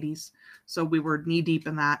 It's the 80s, so we were knee deep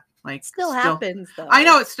in that. Like, still happens though. I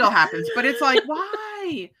know it still happens, but it's like,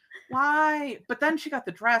 why? But then she got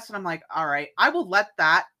the dress, and I'm like, all right, I will let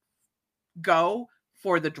that go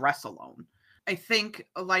for the dress alone. I think,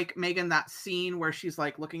 like Megan, that scene where she's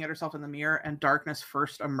like looking at herself in the mirror and darkness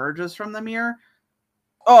first emerges from the mirror.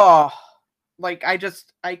 Oh, like I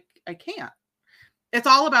can't. It's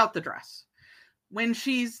all about the dress. When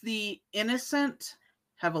she's the innocent,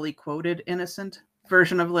 heavily quoted innocent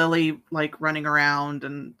version of Lily, like running around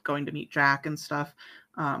and going to meet Jack and stuff.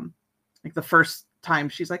 Like the first time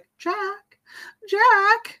she's like, Jack,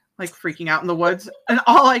 like freaking out in the woods. And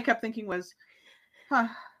all I kept thinking was,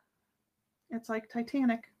 it's like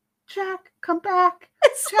Titanic. Jack, come back.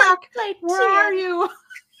 It's Jack, like where are you?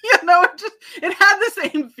 You know, it had the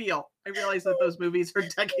same feel. I realize that those movies are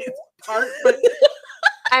decades apart, but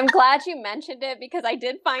I'm glad you mentioned it, because I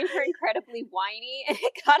did find her incredibly whiny, and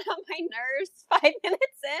it got on my nerves 5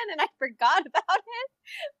 minutes in, and I forgot about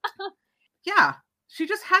it. Yeah, she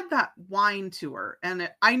just had that whine to her, and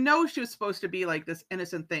I know she was supposed to be like this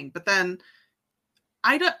innocent thing, but then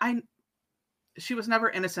she was never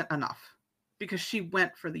innocent enough. Because she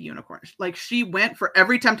went for the unicorn. Like, she went for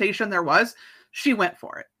every temptation there was. She went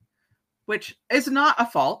for it. Which is not a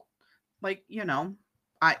fault. Like, you know,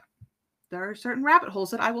 there are certain rabbit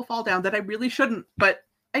holes that I will fall down that I really shouldn't. But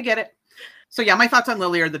I get it. So yeah, my thoughts on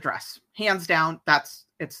Lily are the dress. Hands down,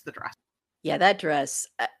 it's the dress. Yeah, that dress,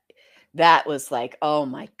 that was like, oh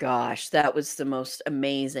my gosh, that was the most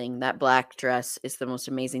amazing. That black dress is the most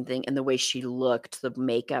amazing thing. And the way she looked, the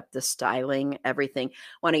makeup, the styling, everything.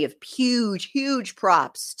 I want to give huge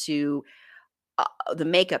props to the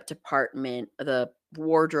makeup department, the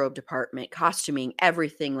wardrobe department, costuming,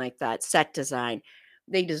 everything like that, set design.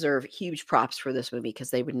 They deserve huge props for this movie,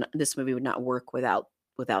 because this movie would not work without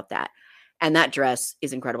that. And that dress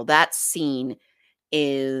is incredible. That scene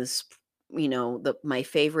is, you know, my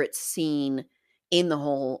favorite scene in the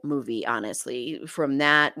whole movie, honestly. From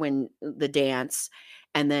that, when the dance,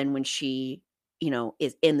 and then when she, you know,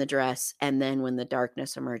 is in the dress, and then when the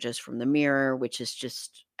darkness emerges from the mirror, which is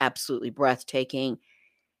just absolutely breathtaking.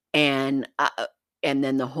 And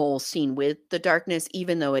then the whole scene with the darkness,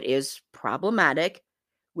 even though it is problematic,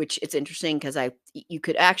 which it's interesting, because you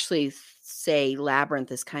could actually say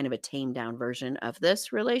Labyrinth is kind of a tamed down version of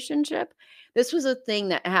this relationship. This was a thing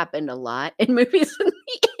that happened a lot in movies in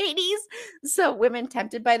the 80s. So women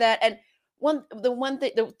tempted by that. And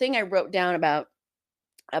the thing I wrote down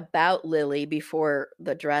about Lily before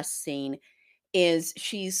the dress scene is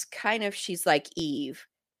she's like Eve,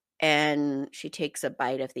 and she takes a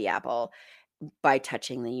bite of the apple by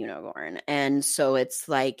touching the unicorn. And so it's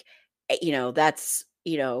like, you know, that's,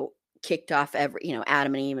 you know, kicked off every, you know,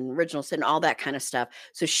 Adam and Eve and original sin, all that kind of stuff.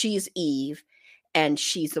 So she's Eve, and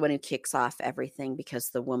she's the one who kicks off everything, because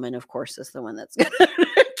the woman, of course, is the one that's going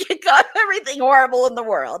to kick off everything horrible in the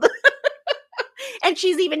world. And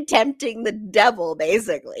she's even tempting the devil,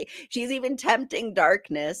 basically. She's even tempting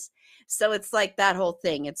darkness. So it's like that whole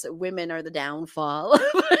thing. It's women are the downfall.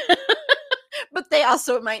 But they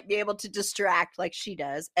also might be able to distract like she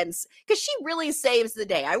does. And because she really saves the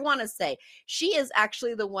day. I want to say she is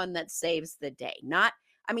actually the one that saves the day.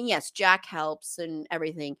 Yes, Jack helps and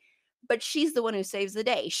everything, but she's the one who saves the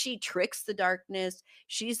day. She tricks the darkness.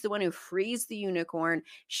 She's the one who frees the unicorn.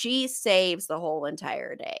 She saves the whole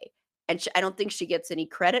entire day. And I don't think she gets any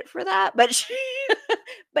credit for that, but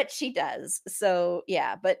she does. So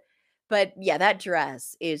yeah, but yeah, that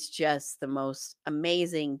dress is just the most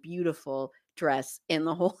amazing, beautiful dress in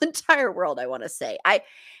the whole entire world. I want to say, I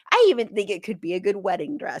even think it could be a good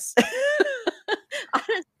wedding dress.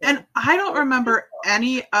 Honestly. And I don't remember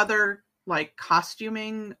any other like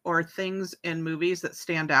costuming or things in movies that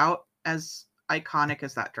stand out as iconic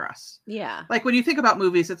as that dress. Yeah. Like when you think about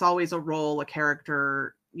movies, it's always a role, a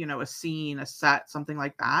character, you know, a scene, a set, something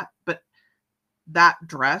like that. But that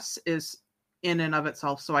dress is in and of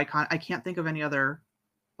itself so iconic. I can't think of any other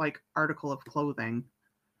like article of clothing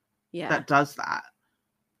that does that.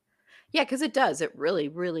 Yeah, because it does. It really,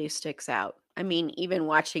 really sticks out. I mean, even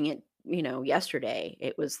watching it, yesterday,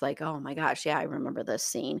 it was like, oh my gosh, yeah, I remember this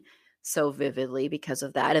scene so vividly because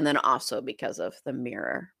of that. And then also because of the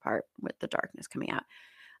mirror part with the darkness coming out.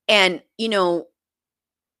 And,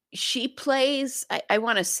 she plays, I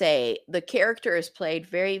want to say the character is played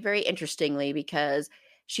very, very interestingly because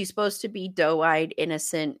she's supposed to be doe-eyed,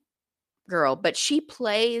 innocent girl, but she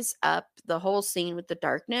plays up the whole scene with the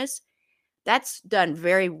darkness. That's done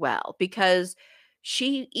very well because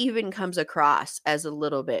she even comes across as a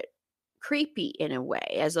little bit creepy in a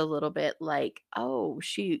way, as a little bit like, oh,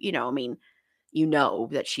 she, I mean,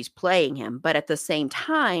 that she's playing him, but at the same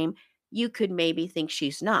time, you could maybe think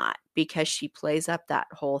she's not because she plays up that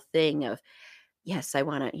whole thing of, yes, I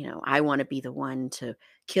want to, I want to be the one to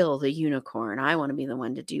kill the unicorn. I want to be the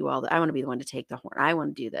one to do I want to be the one to take the horn. I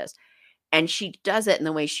want to do this. And she does it in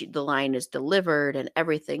the way the line is delivered and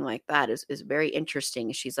everything like that is very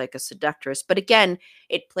interesting. She's like a seductress. But again,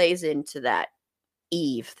 it plays into that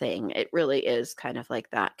Eve thing. It really is kind of like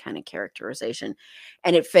that kind of characterization.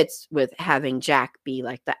 And it fits with having Jack be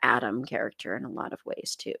like the Adam character in a lot of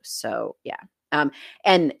ways too. So yeah.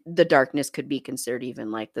 And the darkness could be considered even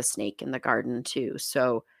like the snake in the garden too.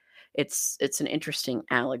 So it's an interesting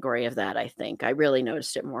allegory of that, I think. I really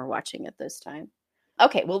noticed it more watching it this time.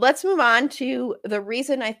 Okay, well, let's move on to the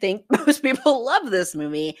reason I think most people love this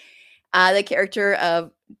movie. The character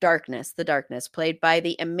of the Darkness, played by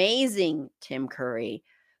the amazing Tim Curry,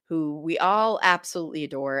 who we all absolutely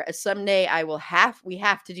adore. Someday we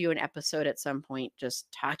have to do an episode at some point just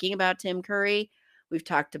talking about Tim Curry. We've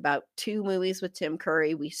talked about 2 movies with Tim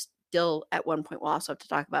Curry. We still, at one point, we'll also have to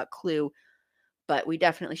talk about Clue, but we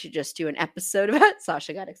definitely should just do an episode about,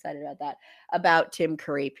 Sasha got excited about that, about Tim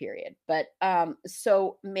Curry, period. But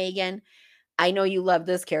so Megan, I know you love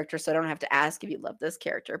this character, so I don't have to ask if you love this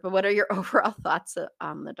character, but what are your overall thoughts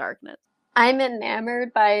on the Darkness? I'm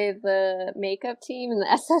enamored by the makeup team and the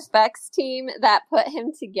SFX team that put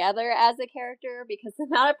him together as a character because the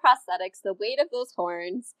amount of prosthetics, the weight of those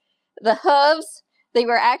horns, the hooves, they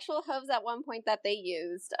were actual hooves at one point that they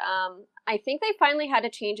used. I think they finally had to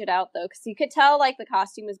change it out though, because you could tell like the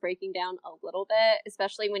costume was breaking down a little bit,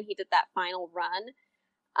 especially when he did that final run.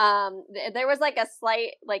 There was like a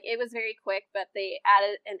slight, like it was very quick, but they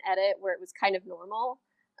added an edit where it was kind of normal.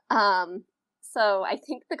 So I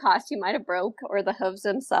think the costume might have broke, or the hooves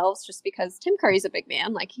themselves, just because Tim Curry's a big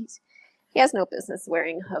man. Like he has no business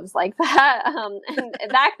wearing hooves like that. And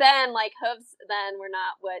back then, like hooves then were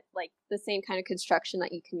not what like the same kind of construction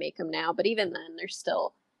that you can make them now. But even then, they're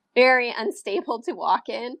still very unstable to walk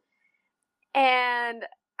in. And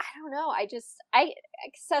I don't know.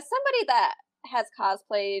 So somebody that has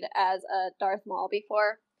cosplayed as a Darth Maul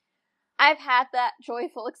before, I've had that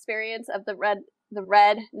joyful experience of the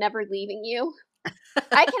red never leaving you.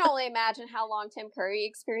 I can only imagine how long Tim Curry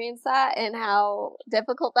experienced that and how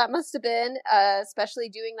difficult that must have been, especially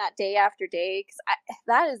doing that day after day, because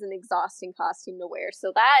that is an exhausting costume to wear.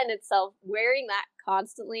 So that in itself, wearing that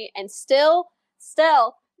constantly and still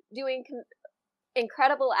doing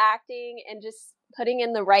incredible acting and just putting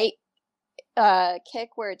in the right kick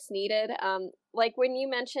where it's needed. Like when you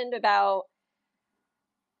mentioned about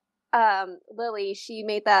Lily, she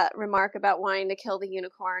made that remark about wanting to kill the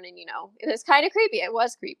unicorn, and it was kind of creepy. It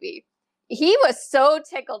was creepy. He was so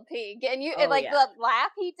tickled pink, and the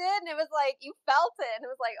laugh he did, and it was like you felt it, and it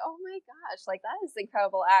was like, oh my gosh, like that is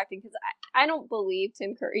incredible acting. Because I don't believe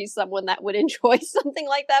Tim Curry's someone that would enjoy something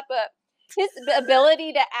like that, but his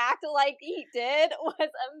ability to act like he did was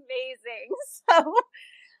amazing. So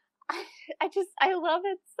I love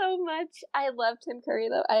it so much. I love Tim Curry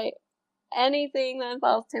though. Anything that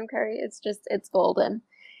involves Tim Curry, it's golden.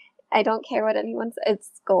 I don't care what anyone says,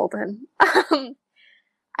 it's golden.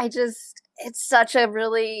 It's such a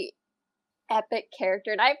really epic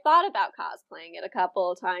character, and I've thought about cosplaying it a couple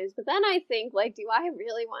of times, but then I think, like, do I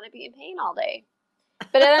really want to be in pain all day?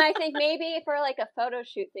 But then I think maybe for like a photo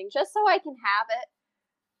shoot thing, just so I can have it.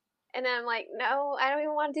 And then I'm like, no, I don't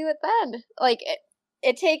even want to do it then. Like,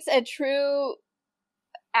 it takes a true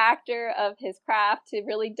actor of his craft to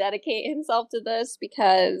really dedicate himself to this,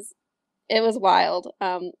 because it was wild.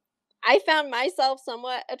 I found myself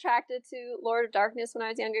somewhat attracted to Lord of Darkness when I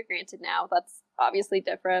was younger. Granted, now that's obviously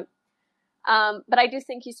different. But I do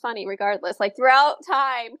think he's funny regardless. Like throughout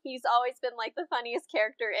time, he's always been like the funniest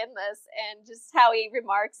character in this, and just how he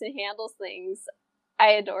remarks and handles things,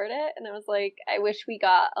 I adored it. And I was like, I wish we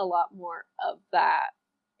got a lot more of that.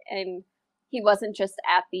 And he wasn't just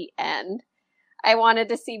at the end. I wanted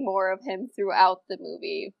to see more of him throughout the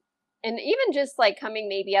movie. And even just like coming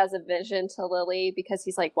maybe as a vision to Lily, because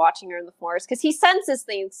he's like watching her in the forest, because he senses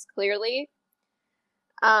things clearly.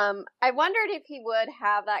 I wondered if he would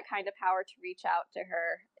have that kind of power to reach out to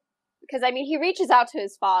her. Because, I mean, he reaches out to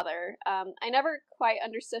his father. I never quite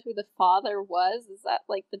understood who the father was. Is that,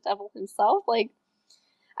 like, the devil himself? Like,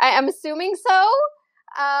 I'm assuming so.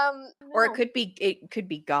 Or No. it could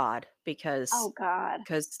be God, because Oh, God.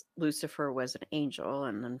 because Lucifer was an angel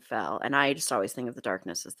and then fell, and I just always think of the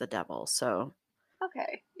darkness as the devil. So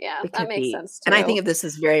Okay. Yeah, it that could makes be, sense, too. and I think of this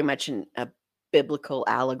as very much a biblical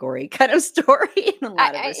allegory kind of story in a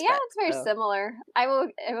lot of respects. Yeah, it's very so. similar. I will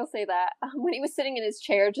say that. When he was sitting in his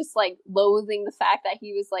chair, just like loathing the fact that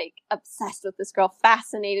he was like obsessed with this girl,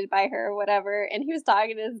 fascinated by her or whatever, and he was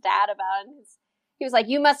talking to his dad about it. And he was like,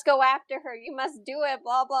 "You must go after her. You must do it."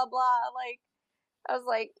 Blah blah blah. Like, I was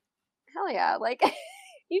like, "Hell yeah!" Like,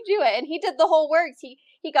 you do it, and he did the whole works. He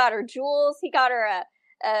got her jewels. He got her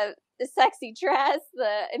a sexy dress,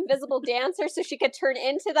 the invisible dancer, so she could turn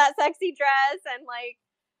into that sexy dress, and like,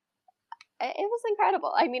 it was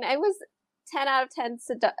incredible. I mean, it was 10 out of 10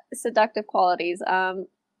 seductive qualities. 10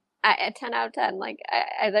 out of 10. Like,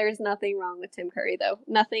 there's nothing wrong with Tim Curry, though.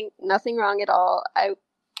 Nothing wrong at all.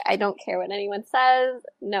 I don't care what anyone says.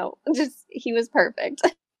 No, just he was perfect.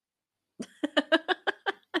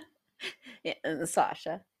 Yeah, and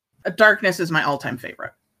Sasha. Darkness is my all-time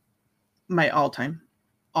favorite. My all-time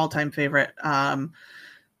favorite.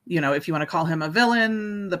 If you want to call him a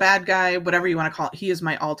villain, the bad guy, whatever you want to call it, he is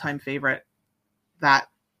my all-time favorite. That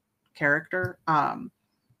character.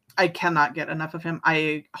 I cannot get enough of him.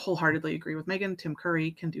 I wholeheartedly agree with Megan. Tim Curry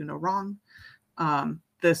can do no wrong.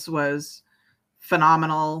 This was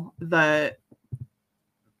phenomenal. The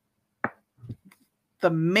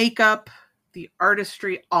makeup, the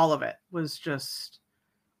artistry, all of it was just,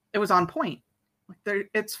 it was on point. Like,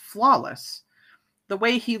 it's flawless. The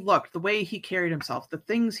way he looked, the way he carried himself, the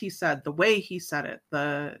things he said, the way he said it,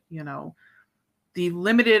 the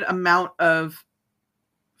limited amount of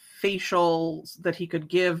facials that he could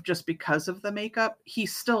give just because of the makeup, he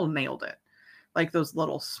still nailed it. Like those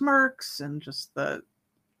little smirks and just the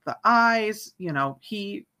eyes,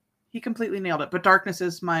 he completely nailed it. But Darkness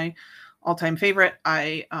is my all-time favorite.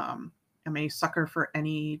 I am a sucker for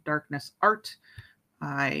any Darkness art.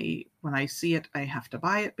 When I see it, I have to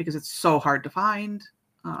buy it because it's so hard to find.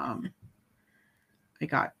 I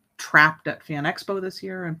got trapped at Fan Expo this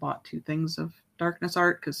year and bought 2 things of Darkness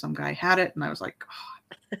art because some guy had it, and I was like, oh,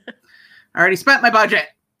 I already spent my budget,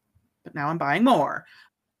 but now I'm buying more.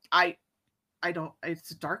 It's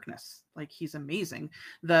Darkness. Like, he's amazing.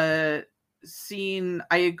 The scene,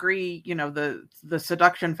 I agree, the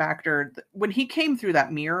seduction factor. When he came through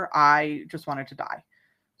that mirror, I just wanted to die.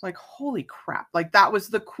 Like, holy crap. Like, that was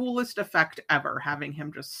the coolest effect ever, having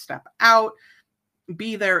him just step out,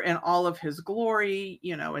 be there in all of his glory,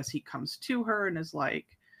 as he comes to her and is like,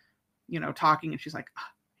 talking, and she's like, I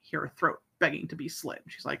hear her throat begging to be slit.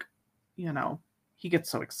 She's like, he gets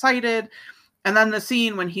so excited. And then the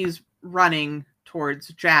scene when he's running towards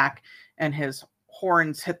Jack and his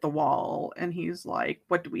horns hit the wall and he's like,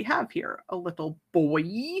 what do we have here? A little boy,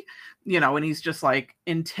 and he's just like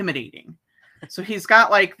intimidating. So he's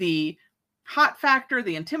got like the hot factor,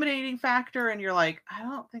 the intimidating factor, and you're like, I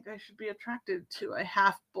don't think I should be attracted to a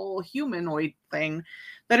half bull humanoid thing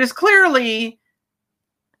that is clearly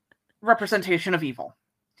representation of evil.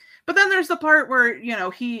 But then there's the part where,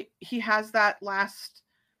 he has that last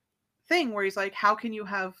thing where he's like, how can you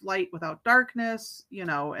have light without darkness?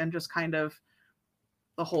 And just kind of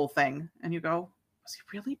the whole thing. And you go, was he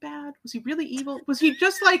really bad? Was he really evil? Was he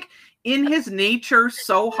just like in his nature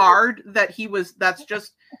so hard that that's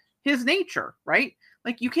just his nature, right?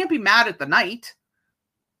 Like, you can't be mad at the night.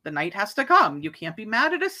 The night has to come. You can't be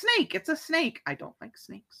mad at a snake. It's a snake. I don't like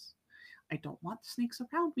snakes. I don't want snakes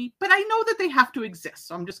around me, but I know that they have to exist.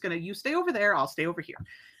 So I'm just going to, you stay over there. I'll stay over here.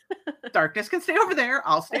 Darkness can stay over there.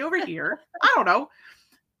 I'll stay over here. I don't know.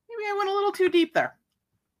 Maybe I went a little too deep there.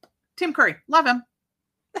 Tim Curry, love him.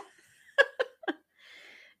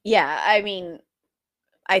 Yeah, I mean,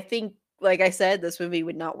 I think, like I said, this movie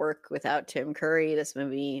would not work without Tim Curry. This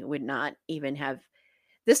movie would not even have,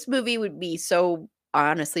 this movie would be so,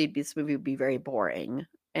 honestly, this movie would be very boring.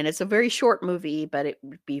 And it's a very short movie, but it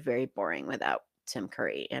would be very boring without Tim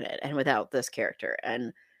Curry in it and without this character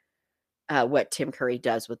and what Tim Curry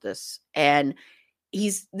does with this. And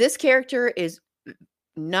this character is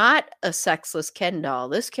not a sexless Ken doll.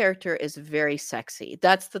 This character is very sexy.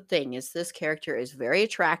 That's the thing, is this character is very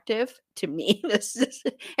attractive to me.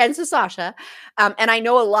 And to Sasha. And I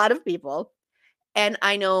know a lot of people, and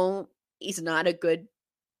I know he's not a good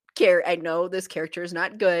character. I know this character is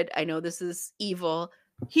not good. I know this is evil.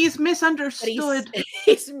 He's misunderstood.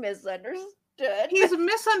 He's misunderstood. misunderstood. He's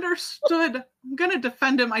misunderstood. I'm going to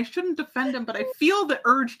defend him. I shouldn't defend him, but I feel the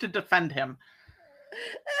urge to defend him.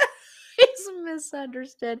 He's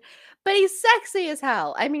misunderstood. But he's sexy as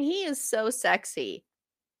hell. I mean, he is so sexy.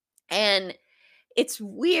 And it's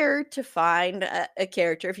weird to find a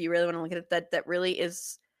character, if you really want to look at it, that really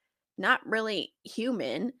is not really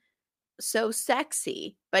human, so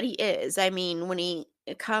sexy, but he is. I mean, when he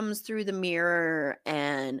comes through the mirror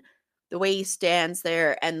and the way he stands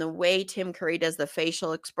there and the way Tim Curry does the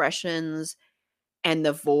facial expressions and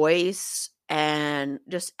the voice and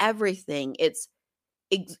just everything, it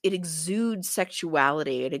exudes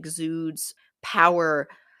sexuality, it exudes power.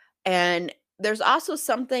 And there's also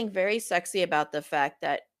something very sexy about the fact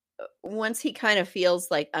that once he kind of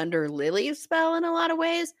feels like under Lily's spell in a lot of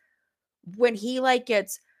ways, when he like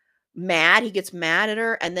gets mad, he gets mad at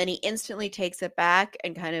her and then he instantly takes it back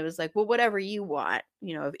and kind of is like, well, whatever you want,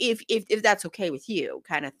 you know, if that's okay with you,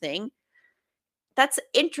 kind of thing. That's an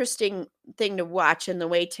interesting thing to watch, and the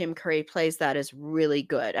way Tim Curry plays that is really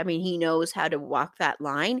good. I mean, he knows how to walk that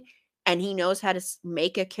line, and he knows how to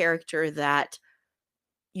make a character that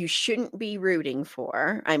you shouldn't be rooting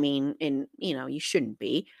for. I mean, you shouldn't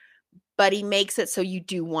be, but he makes it so you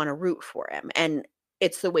do want to root for him, and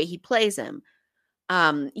it's the way he plays him.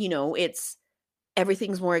 It's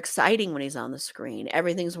everything's more exciting when he's on the screen.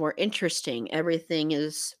 Everything's more interesting. Everything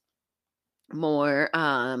is more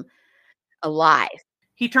alive.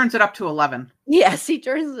 He turns it up to 11. Yes, he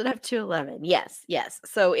turns it up to 11. Yes.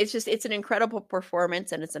 So it's an incredible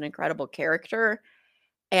performance, and it's an incredible character.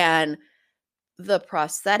 And the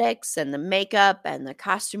prosthetics and the makeup and the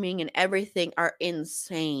costuming and everything are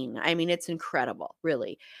insane. I mean, it's incredible,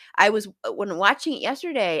 really. When watching it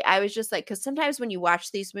yesterday, I was just like, because sometimes when you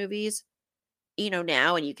watch these movies,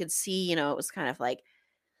 now, and you can see, it was kind of like,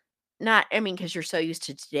 because you're so used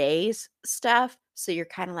to today's stuff. So you're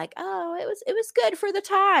kind of like, oh, it was good for the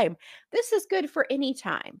time. This is good for any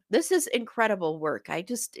time. This is incredible work. I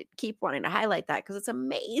just keep wanting to highlight that because it's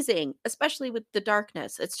amazing, especially with the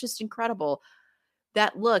darkness. It's just incredible.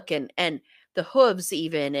 That look and the hooves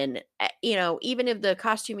even, and even if the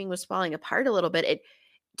costuming was falling apart a little bit,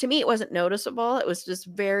 to me it wasn't noticeable. It was just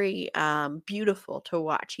very beautiful to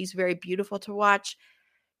watch. He's very beautiful to watch.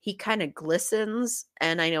 He kind of glistens,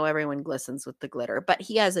 and I know everyone glistens with the glitter, but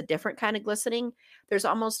he has a different kind of glistening. There's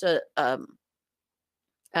almost a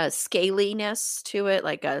scaliness to it,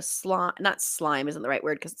 like a slime. Not slime isn't the right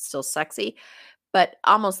word because it's still sexy, but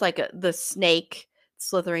almost like the snake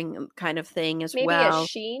slithering kind of thing as Maybe well. Maybe a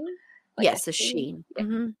sheen? Like yes, a sheen. Yeah.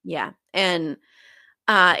 Mm-hmm. Yeah. And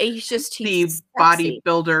he's the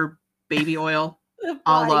bodybuilder baby oil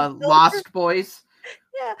a la Lost Boys.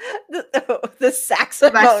 Yeah. The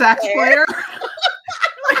saxophone player.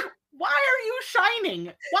 Like, why are you shining?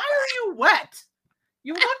 Why are you wet?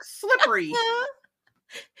 You look slippery.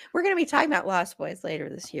 We're going to be talking about Lost Boys later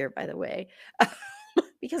this year, by the way.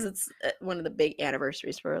 Because it's one of the big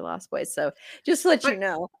anniversaries for Lost Boys. So just to let you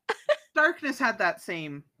know. Darkness had that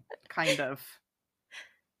same kind of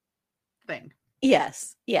thing.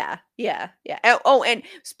 Yes. Yeah. Oh, and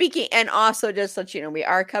speaking, and also just to let you know, we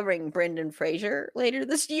are covering Brendan Fraser later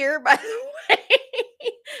this year, by the way.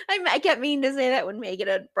 I kept meaning to say that when Megan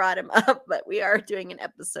had brought him up, but we are doing an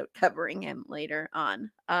episode covering him later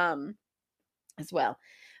on as well.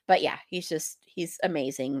 But yeah, he's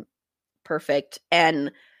amazing. Perfect.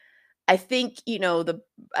 And I think,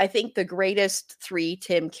 the greatest 3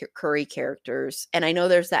 Tim Curry characters, and I know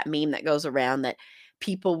there's that meme that goes around that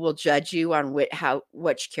people will judge you on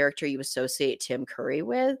which character you associate Tim Curry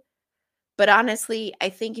with. But honestly, I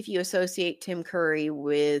think if you associate Tim Curry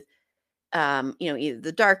with, either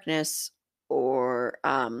the darkness or,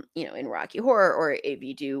 in Rocky Horror, or if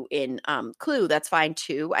you do in Clue, that's fine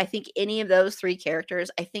too. I think any of those 3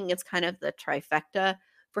 characters, I think it's kind of the trifecta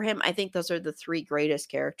for him. I think those are the 3 greatest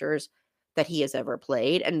characters that he has ever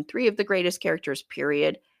played, and 3 of the greatest characters,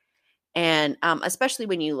 period. And especially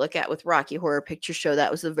when you look at with Rocky Horror Picture Show,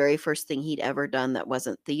 that was the very first thing he'd ever done that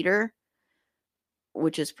wasn't theater,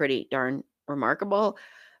 which is pretty darn remarkable.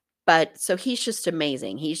 But so he's just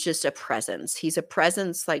amazing. He's just a presence. He's a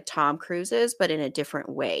presence like Tom Cruise is, but in a different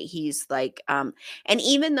way. He's like, and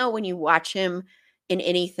even though when you watch him in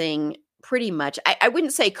anything, pretty much, I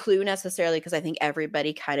wouldn't say Clue necessarily, because I think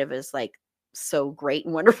everybody kind of is like so great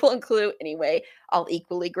and wonderful in Clue anyway, all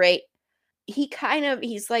equally great.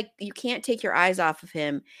 He's like, you can't take your eyes off of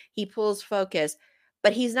him. He pulls focus,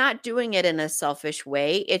 but he's not doing it in a selfish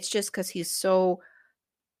way. It's just because he's so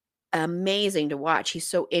amazing to watch. He's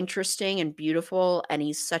so interesting and beautiful, and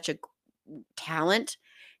he's such a talent.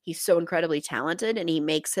 He's so incredibly talented, and he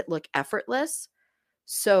makes it look effortless.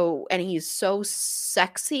 So, and he's so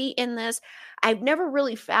sexy in this. I've never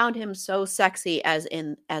really found him so sexy as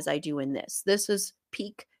I do in this. This is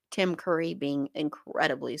peak Tim Curry being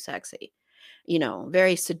incredibly sexy.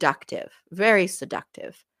 Very seductive. Very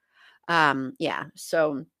seductive. Yeah.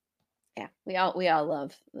 So yeah, we all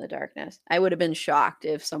love The Darkness. I would have been shocked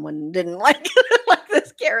if someone didn't like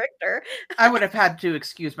this character. I would have had to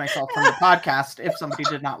excuse myself from the podcast if somebody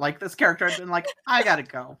did not like this character. I'd been like, I gotta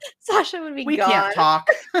go. Sasha would be We gone. can't talk.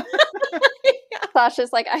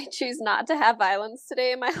 Sasha's like, I choose not to have violence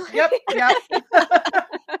today in my life. Yep.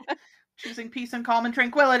 Choosing peace and calm and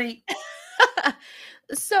tranquility.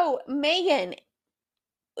 So, Megan,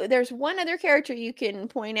 there's one other character you can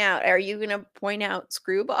point out. Are you going to point out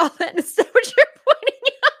Screwball then? Is that what you're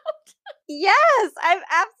pointing out? Yes, I'm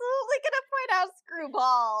absolutely going to point out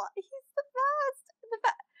Screwball. He's the best.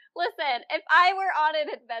 Listen, if I were on an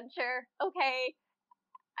adventure, okay,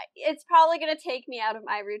 it's probably going to take me out of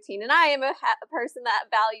my routine. And I am a person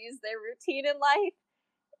that values their routine in life.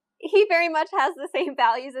 He very much has the same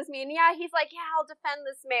values as me. And yeah, he's like, yeah, I'll defend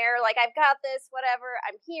this mayor. Like, I've got this, whatever.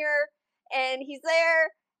 I'm here. And he's there.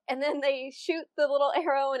 And then they shoot the little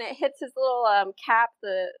arrow and it hits his little cap,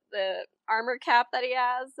 the armor cap that he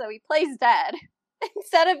has. So he plays dead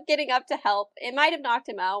instead of getting up to help. It might have knocked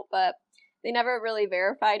him out, but they never really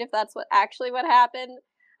verified if that's what happened.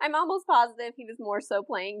 I'm almost positive he was more so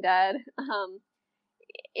playing dead.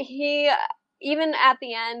 He, even at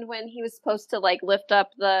the end when he was supposed to like lift up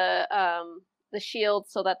the shield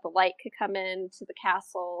so that the light could come into the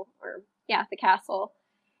castle, the castle,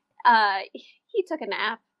 he took a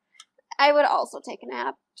nap. I would also take a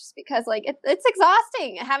nap just because like it's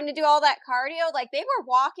exhausting having to do all that cardio. Like they were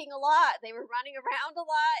walking a lot, they were running around a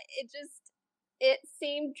lot. It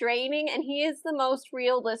seemed draining, and he is the most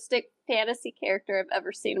realistic fantasy character I've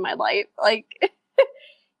ever seen in my life. Like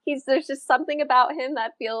there's just something about him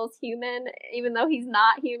that feels human, even though he's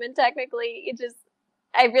not human technically.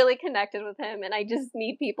 I really connected with him, and I just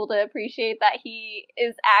need people to appreciate that he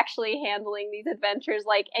is actually handling these adventures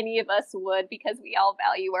like any of us would, because we all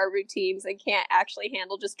value our routines and can't actually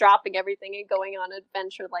handle just dropping everything and going on an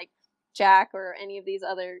adventure like Jack or any of these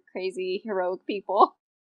other crazy heroic people.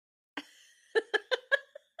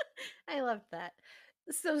 I love that.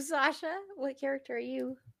 So, Sasha, what character are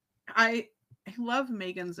you? I love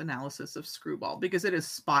Megan's analysis of Screwball because it is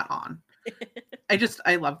spot on.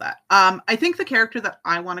 I love that. I think the character that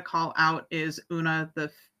I want to call out is Una,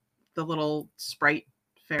 the little sprite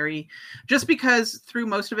fairy, just because through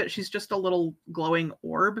most of it she's just a little glowing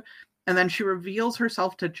orb, and then she reveals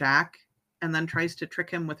herself to Jack and then tries to trick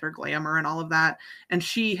him with her glamour and all of that. And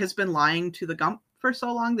she has been lying to the Gump for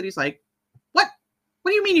so long that he's like, what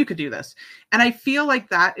do you mean you could do this? And I feel like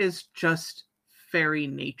that is just fairy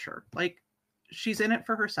nature. Like, she's in it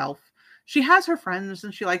for herself. She has her friends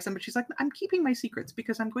and she likes them, but she's like, I'm keeping my secrets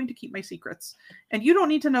because I'm going to keep my secrets. And you don't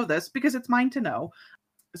need to know this because it's mine to know.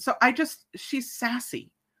 So she's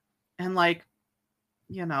sassy. And like,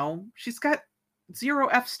 she's got 0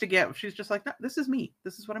 F's to give. She's just like, no, this is me.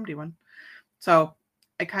 This is what I'm doing. So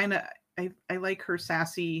I like her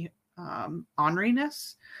sassy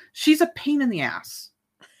orneriness. She's a pain in the ass.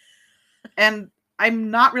 And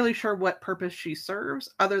I'm not really sure what purpose she serves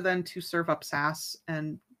other than to serve up sass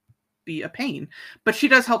and be a pain. But she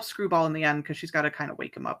does help Screwball in the end because she's got to kind of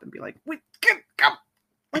wake him up and be like, wait, come.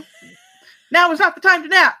 Now is not the time to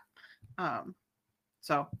nap.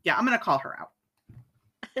 So yeah, I'm going to call her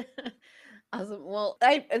out. Awesome. Well,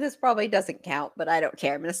 this probably doesn't count, but I don't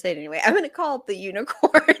care. I'm going to say it anyway. I'm going to call it the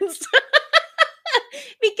unicorns.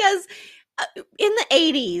 Because in the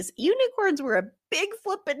 80s, unicorns were a big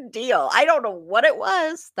flippin' deal. I don't know what it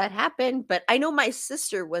was that happened, but I know my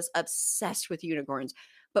sister was obsessed with unicorns.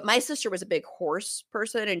 But my sister was a big horse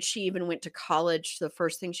person, and she even went to college. The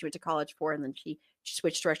first thing she went to college for, and then she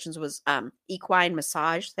switched directions, was equine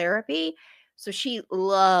massage therapy. So she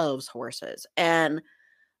loves horses. And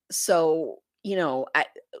so,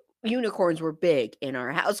 unicorns were big in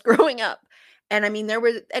our house growing up. And I mean, there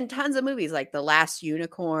were tons of movies like The Last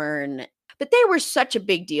Unicorn, but they were such a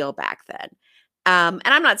big deal back then. And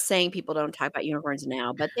I'm not saying people don't talk about unicorns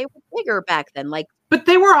now, but they were bigger back then. But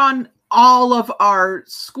they were on all of our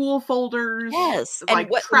school folders. Yes. Like, and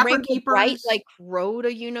what Trapper Rainbow Keepers. Bright, rode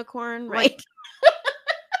a unicorn, right?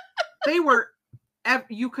 They were,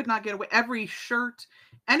 you could not get away. Every shirt,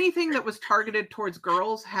 anything that was targeted towards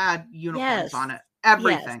girls had unicorns on it.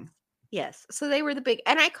 Everything. Yes. So they were the big,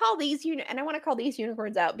 and I call these and I want to call these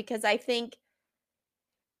unicorns out because I think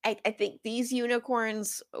these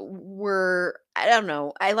unicorns were, I don't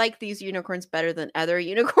know, I like these unicorns better than other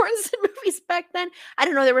unicorns in movies back then. I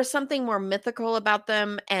don't know, there was something more mythical about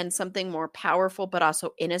them and something more powerful, but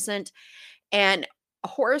also innocent. And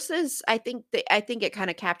horses, I think it kind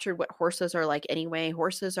of captured what horses are like anyway.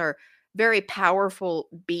 Horses are very powerful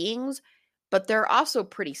beings, but they're also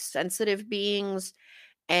pretty sensitive beings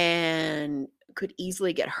and could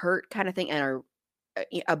easily get hurt kind of thing, and are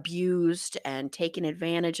abused and taken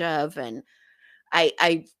advantage of. And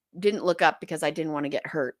I didn't look up because I didn't want to get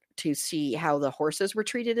hurt to see how the horses were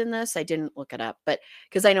treated in this. I didn't look it up, but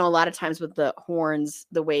because I know a lot of times with the horns,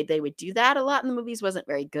 the way they would do that a lot in the movies wasn't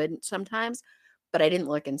very good sometimes, but I didn't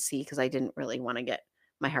look and see because I didn't really want to get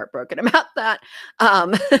my heart broken about that.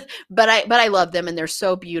 But I love them, and they're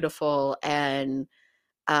so beautiful. And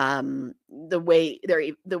the way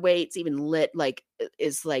it's even lit, like,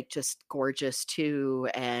 is like just gorgeous too.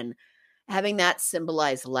 And having that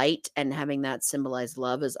symbolize light and having that symbolize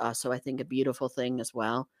love is also, I think, a beautiful thing as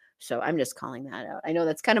well. So I'm just calling that out. I know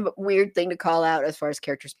that's kind of a weird thing to call out as far as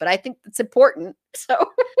characters, but I think it's important. So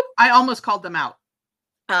I almost called them out.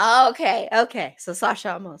 Okay. So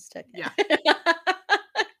Sasha almost took it. Yeah.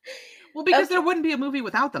 Well, because there wouldn't be a movie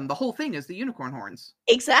without them. The whole thing is the unicorn horns.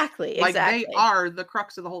 Exactly. Like, they are the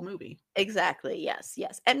crux of the whole movie. Exactly. Yes.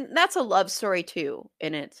 And that's a love story too,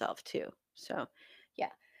 in itself too. So, yeah.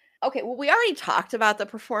 Okay. Well, we already talked about the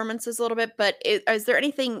performances a little bit, but is there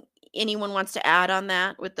anything anyone wants to add on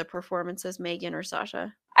that with the performances, Megan or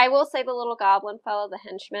Sasha? I will say the little goblin fellow, the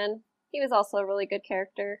henchman, he was also a really good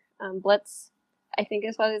character. Blitz, I think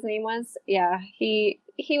is what his name was. Yeah, he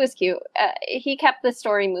was cute. He kept the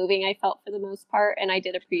story moving, I felt, for the most part, and I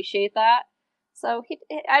did appreciate that. So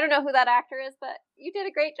I don't know who that actor is, but you did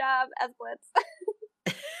a great job as Blitz.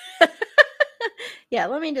 Yeah,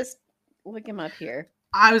 let me just look him up here.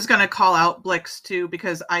 I was going to call out Blix too,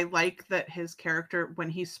 because I like that his character, when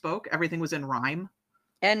he spoke, everything was in rhyme.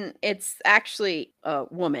 And it's actually a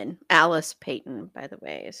woman, Alice Payton, by the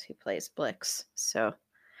way, is who plays Blix. So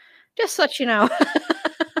just so you know.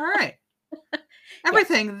 All right.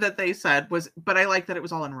 Everything that they said was, but I like that it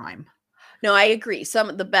was all in rhyme. No, I agree. Some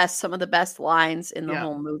of the best lines in the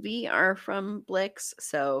whole movie are from Blix.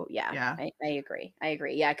 So yeah. I agree.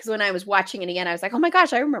 Yeah, because when I was watching it again, I was like, oh my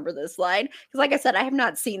gosh, I remember this line. Because like I said, I have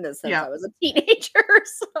not seen this since I was a teenager.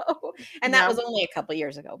 So, and that was only a couple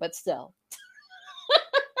years ago, but still.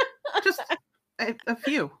 Just a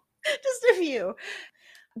few. Just a few.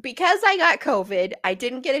 Because I got COVID, I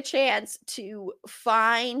didn't get a chance to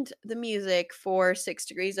find the music for 6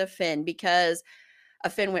 Degrees of Finn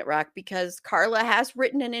Finn Wittrock, because Carla has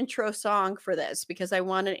written an intro song for this, because I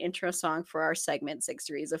want an intro song for our segment 6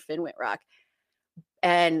 Degrees of Finn Wittrock.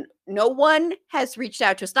 And no one has reached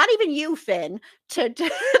out to us, not even you, Finn, to write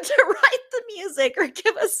the music or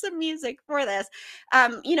give us some music for this.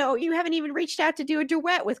 You haven't even reached out to do a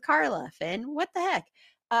duet with Carla, Finn. What the heck?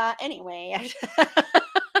 Anyway,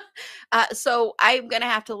 so I'm going to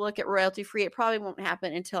have to look at royalty free. It probably won't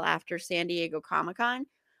happen until after San Diego Comic-Con,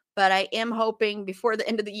 but I am hoping before the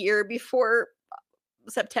end of the year, before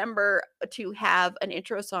September, to have an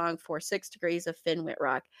intro song for 6 Degrees of Finn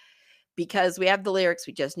Wittrock, because we have the lyrics,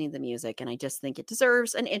 we just need the music, and I just think it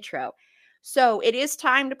deserves an intro. So it is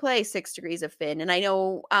time to play 6 Degrees of Finn, and I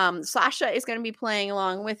know Sasha is going to be playing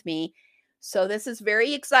along with me. So this is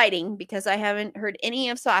very exciting, because I haven't heard any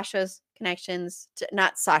of Sasha's connections,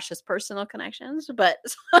 not Sasha's personal connections, but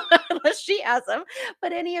unless she has them,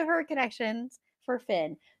 but any of her connections for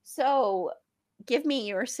Finn. So give me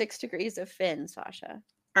your 6 Degrees of Finn, Sasha.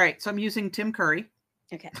 All right. So I'm using Tim Curry.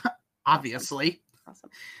 Okay. Obviously. Awesome.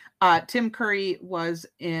 Tim Curry was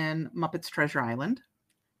in Muppets Treasure Island,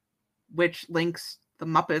 which links the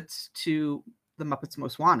Muppets to the Muppets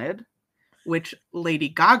Most Wanted, which Lady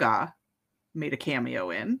Gaga made a cameo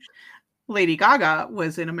in. Lady Gaga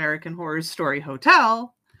was in American Horror Story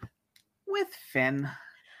Hotel with Finn.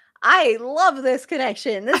 I love this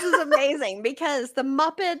connection. This is amazing because the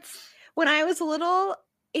Muppets, when I was little,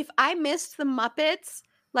 if I missed the Muppets,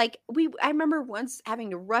 I remember once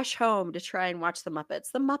having to rush home to try and watch the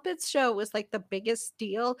Muppets. The Muppets show was like the biggest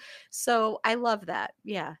deal. So I love that.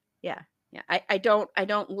 Yeah. I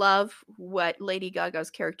don't love what Lady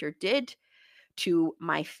Gaga's character did to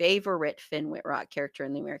my favorite Finn Wittrock character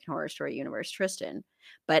in the American Horror Story universe, Tristan.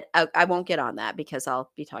 But I won't get on that because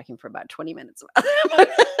I'll be talking for about 20 minutes about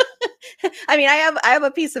it. I mean, I have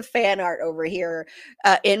a piece of fan art over here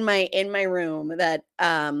in my room that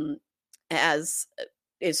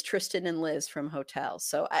is Tristan and Liz from Hotel.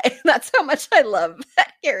 So that's how much I love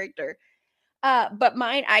that character. But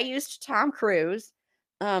mine, I used Tom Cruise.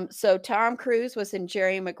 So Tom Cruise was in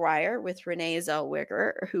Jerry Maguire with Renee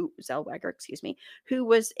Zellweger, who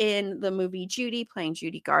was in the movie Judy, playing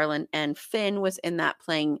Judy Garland, and Finn was in that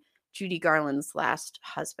playing Judy Garland's last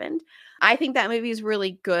husband. I think that movie is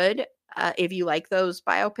really good. if you like those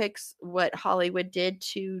biopics, what Hollywood did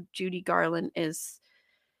to Judy Garland is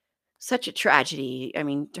such a tragedy. I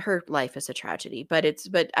mean, her life is a tragedy, but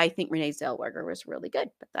I think Renee Zellweger was really good.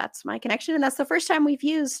 But that's my connection, and that's the first time we've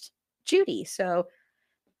used Judy, so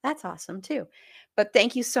that's awesome too. But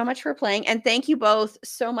thank you so much for playing, and thank you both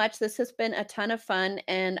so much. This has been a ton of fun,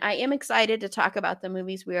 and I am excited to talk about the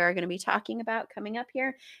movies we are going to be talking about coming up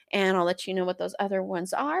here, and I'll let you know what those other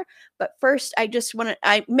ones are. But first, I just want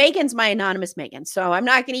to, Megan's my anonymous Megan, so I'm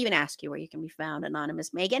not going to even ask you where you can be found,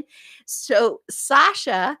 anonymous Megan. So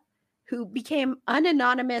Sasha, who became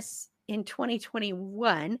unanonymous in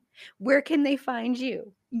 2021, where can they find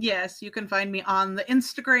you? Yes, you can find me on the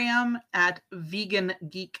Instagram at Vegan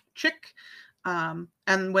Geek Chick.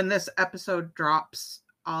 And when this episode drops,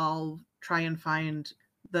 I'll try and find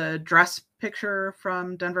the dress picture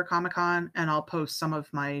from Denver Comic Con, and I'll post some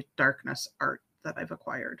of my darkness art that I've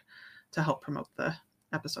acquired to help promote the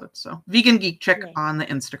episode. So Vegan Geek Chick on the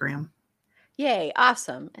Instagram. Yay,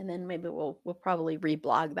 awesome. And then maybe we'll probably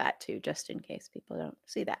reblog that too, just in case people don't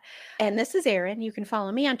see that. And this is Erin. You can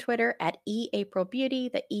follow me on Twitter at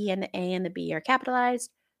eAprilBeauty. The E and the A and the B are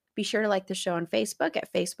capitalized. Be sure to like the show on Facebook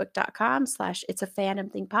at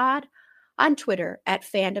facebook.com/itsafandom-thing-pod. On Twitter at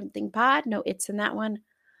fandom-thing-pod. No it's in that one.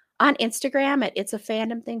 On Instagram at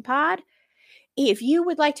itsafandom-thing-pod. If you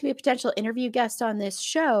would like to be a potential interview guest on this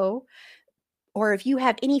show, or if you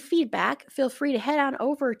have any feedback, feel free to head on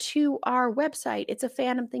over to our website,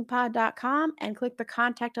 itsafandom-thing-pod.com, and click the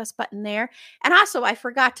Contact Us button there. And also, I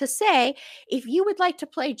forgot to say, if you would like to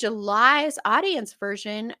play July's audience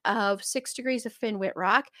version of 6 Degrees of Finn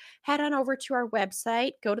Whitrock, head on over to our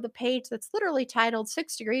website, go to the page that's literally titled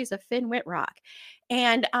 6 Degrees of Finn Whitrock.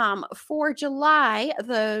 And for July,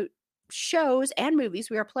 the shows and movies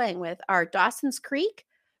we are playing with are Dawson's Creek,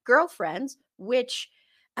 Girlfriends, which...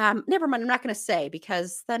 never mind, I'm not going to say,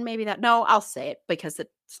 because then maybe I'll say it because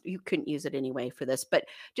you couldn't use it anyway for this. But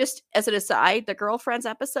just as an aside, the Girlfriends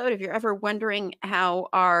episode, if you're ever wondering how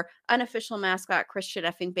our unofficial mascot, Christian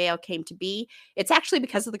effing Bale, came to be, it's actually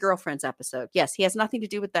because of the Girlfriends episode. Yes, he has nothing to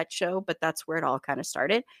do with that show, but that's where it all kind of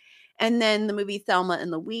started. And then the movie Thelma and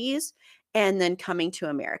Louise, and then Coming to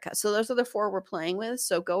America. So those are the 4 we're playing with.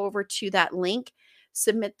 So go over to that link,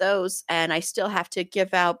 submit those, and I still have to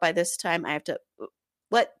give out by this time. I have to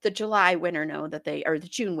let the July winner know that the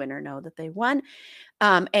June winner know that they won.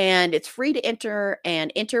 And it's free to enter,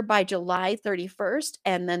 and enter by July 31st.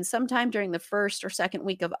 And then sometime during the first or second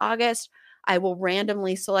week of August, I will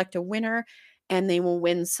randomly select a winner, and they will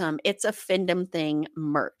win some It's a Fandom Thing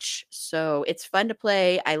merch. So it's fun to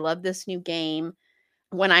play. I love this new game.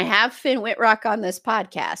 When I have Finn Whitrock on this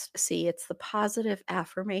podcast, see, it's the positive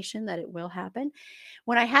affirmation that it will happen.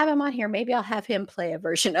 When I have him on here, maybe I'll have him play a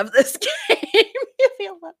version of this game. If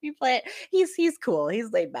he'll let me play it. He's cool.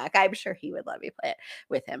 He's laid back. I'm sure he would let me play it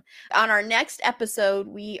with him. On our next episode,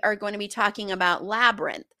 we are going to be talking about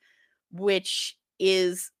Labyrinth, which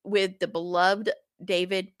is with the beloved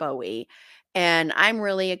David Bowie. And I'm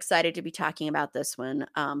really excited to be talking about this one.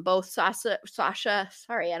 Both Sasha,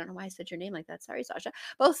 sorry, I don't know why I said your name like that. Sorry, Sasha.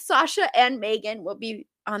 Both Sasha and Megan will be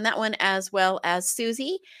on that one, as well as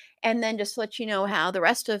Susie. And then just to let you know how the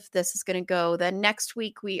rest of this is going to go, then next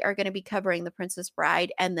week we are going to be covering The Princess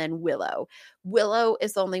Bride and then Willow. Willow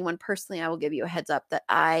is the only one, personally, I will give you a heads up, that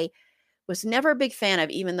I was never a big fan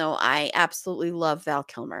of, even though I absolutely love Val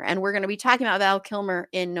Kilmer. And we're going to be talking about Val Kilmer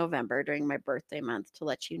in November during my birthday month, to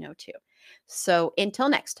let you know too. So until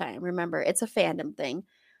next time, remember, it's a fandom thing.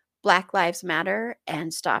 Black Lives Matter,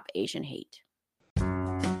 and stop Asian hate.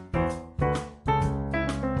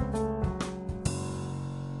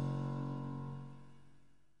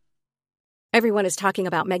 Everyone is talking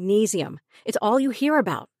about magnesium. It's all you hear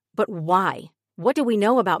about. But why? What do we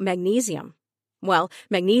know about magnesium? Well,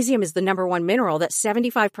 magnesium is the #1 mineral that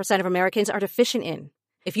 75% of Americans are deficient in.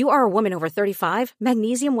 If you are a woman over 35,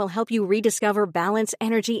 magnesium will help you rediscover balance,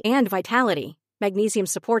 energy, and vitality. Magnesium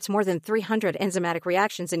supports more than 300 enzymatic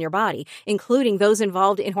reactions in your body, including those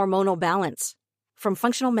involved in hormonal balance. From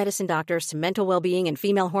functional medicine doctors to mental well-being and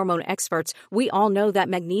female hormone experts, we all know that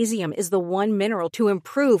magnesium is the one mineral to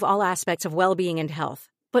improve all aspects of well-being and health.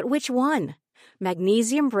 But which one?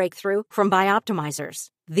 Magnesium Breakthrough from Bioptimizers,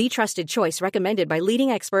 the trusted choice recommended by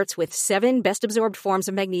leading experts with 7 best-absorbed forms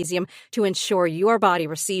of magnesium to ensure your body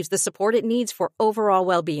receives the support it needs for overall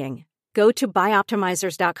well-being. Go to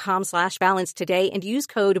bioptimizers.com/balance today and use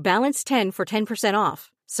code BALANCE10 for 10%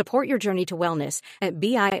 off. Support your journey to wellness at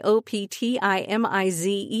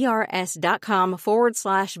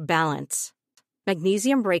bioptimizers.com/balance.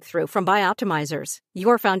 Magnesium Breakthrough from Bioptimizers,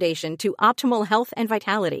 your foundation to optimal health and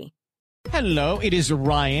vitality. Hello, it is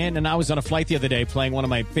Ryan, and I was on a flight the other day playing one of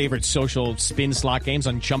my favorite social spin slot games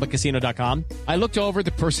on ChumbaCasino.com. I looked over at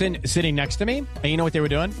the person sitting next to me, and you know what they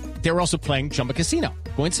were doing? They were also playing Chumba Casino.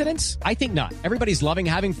 Coincidence? I think not. Everybody's loving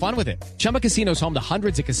having fun with it. Chumba Casino is home to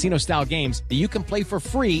hundreds of casino-style games that you can play for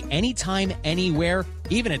free anytime, anywhere,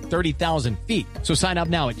 even at 30,000 feet. So sign up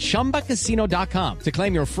now at ChumbaCasino.com to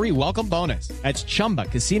claim your free welcome bonus. That's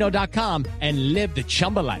ChumbaCasino.com and live the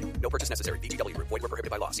Chumba life. No purchase necessary. VGW. Void where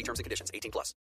prohibited by law. See terms and conditions. 18+.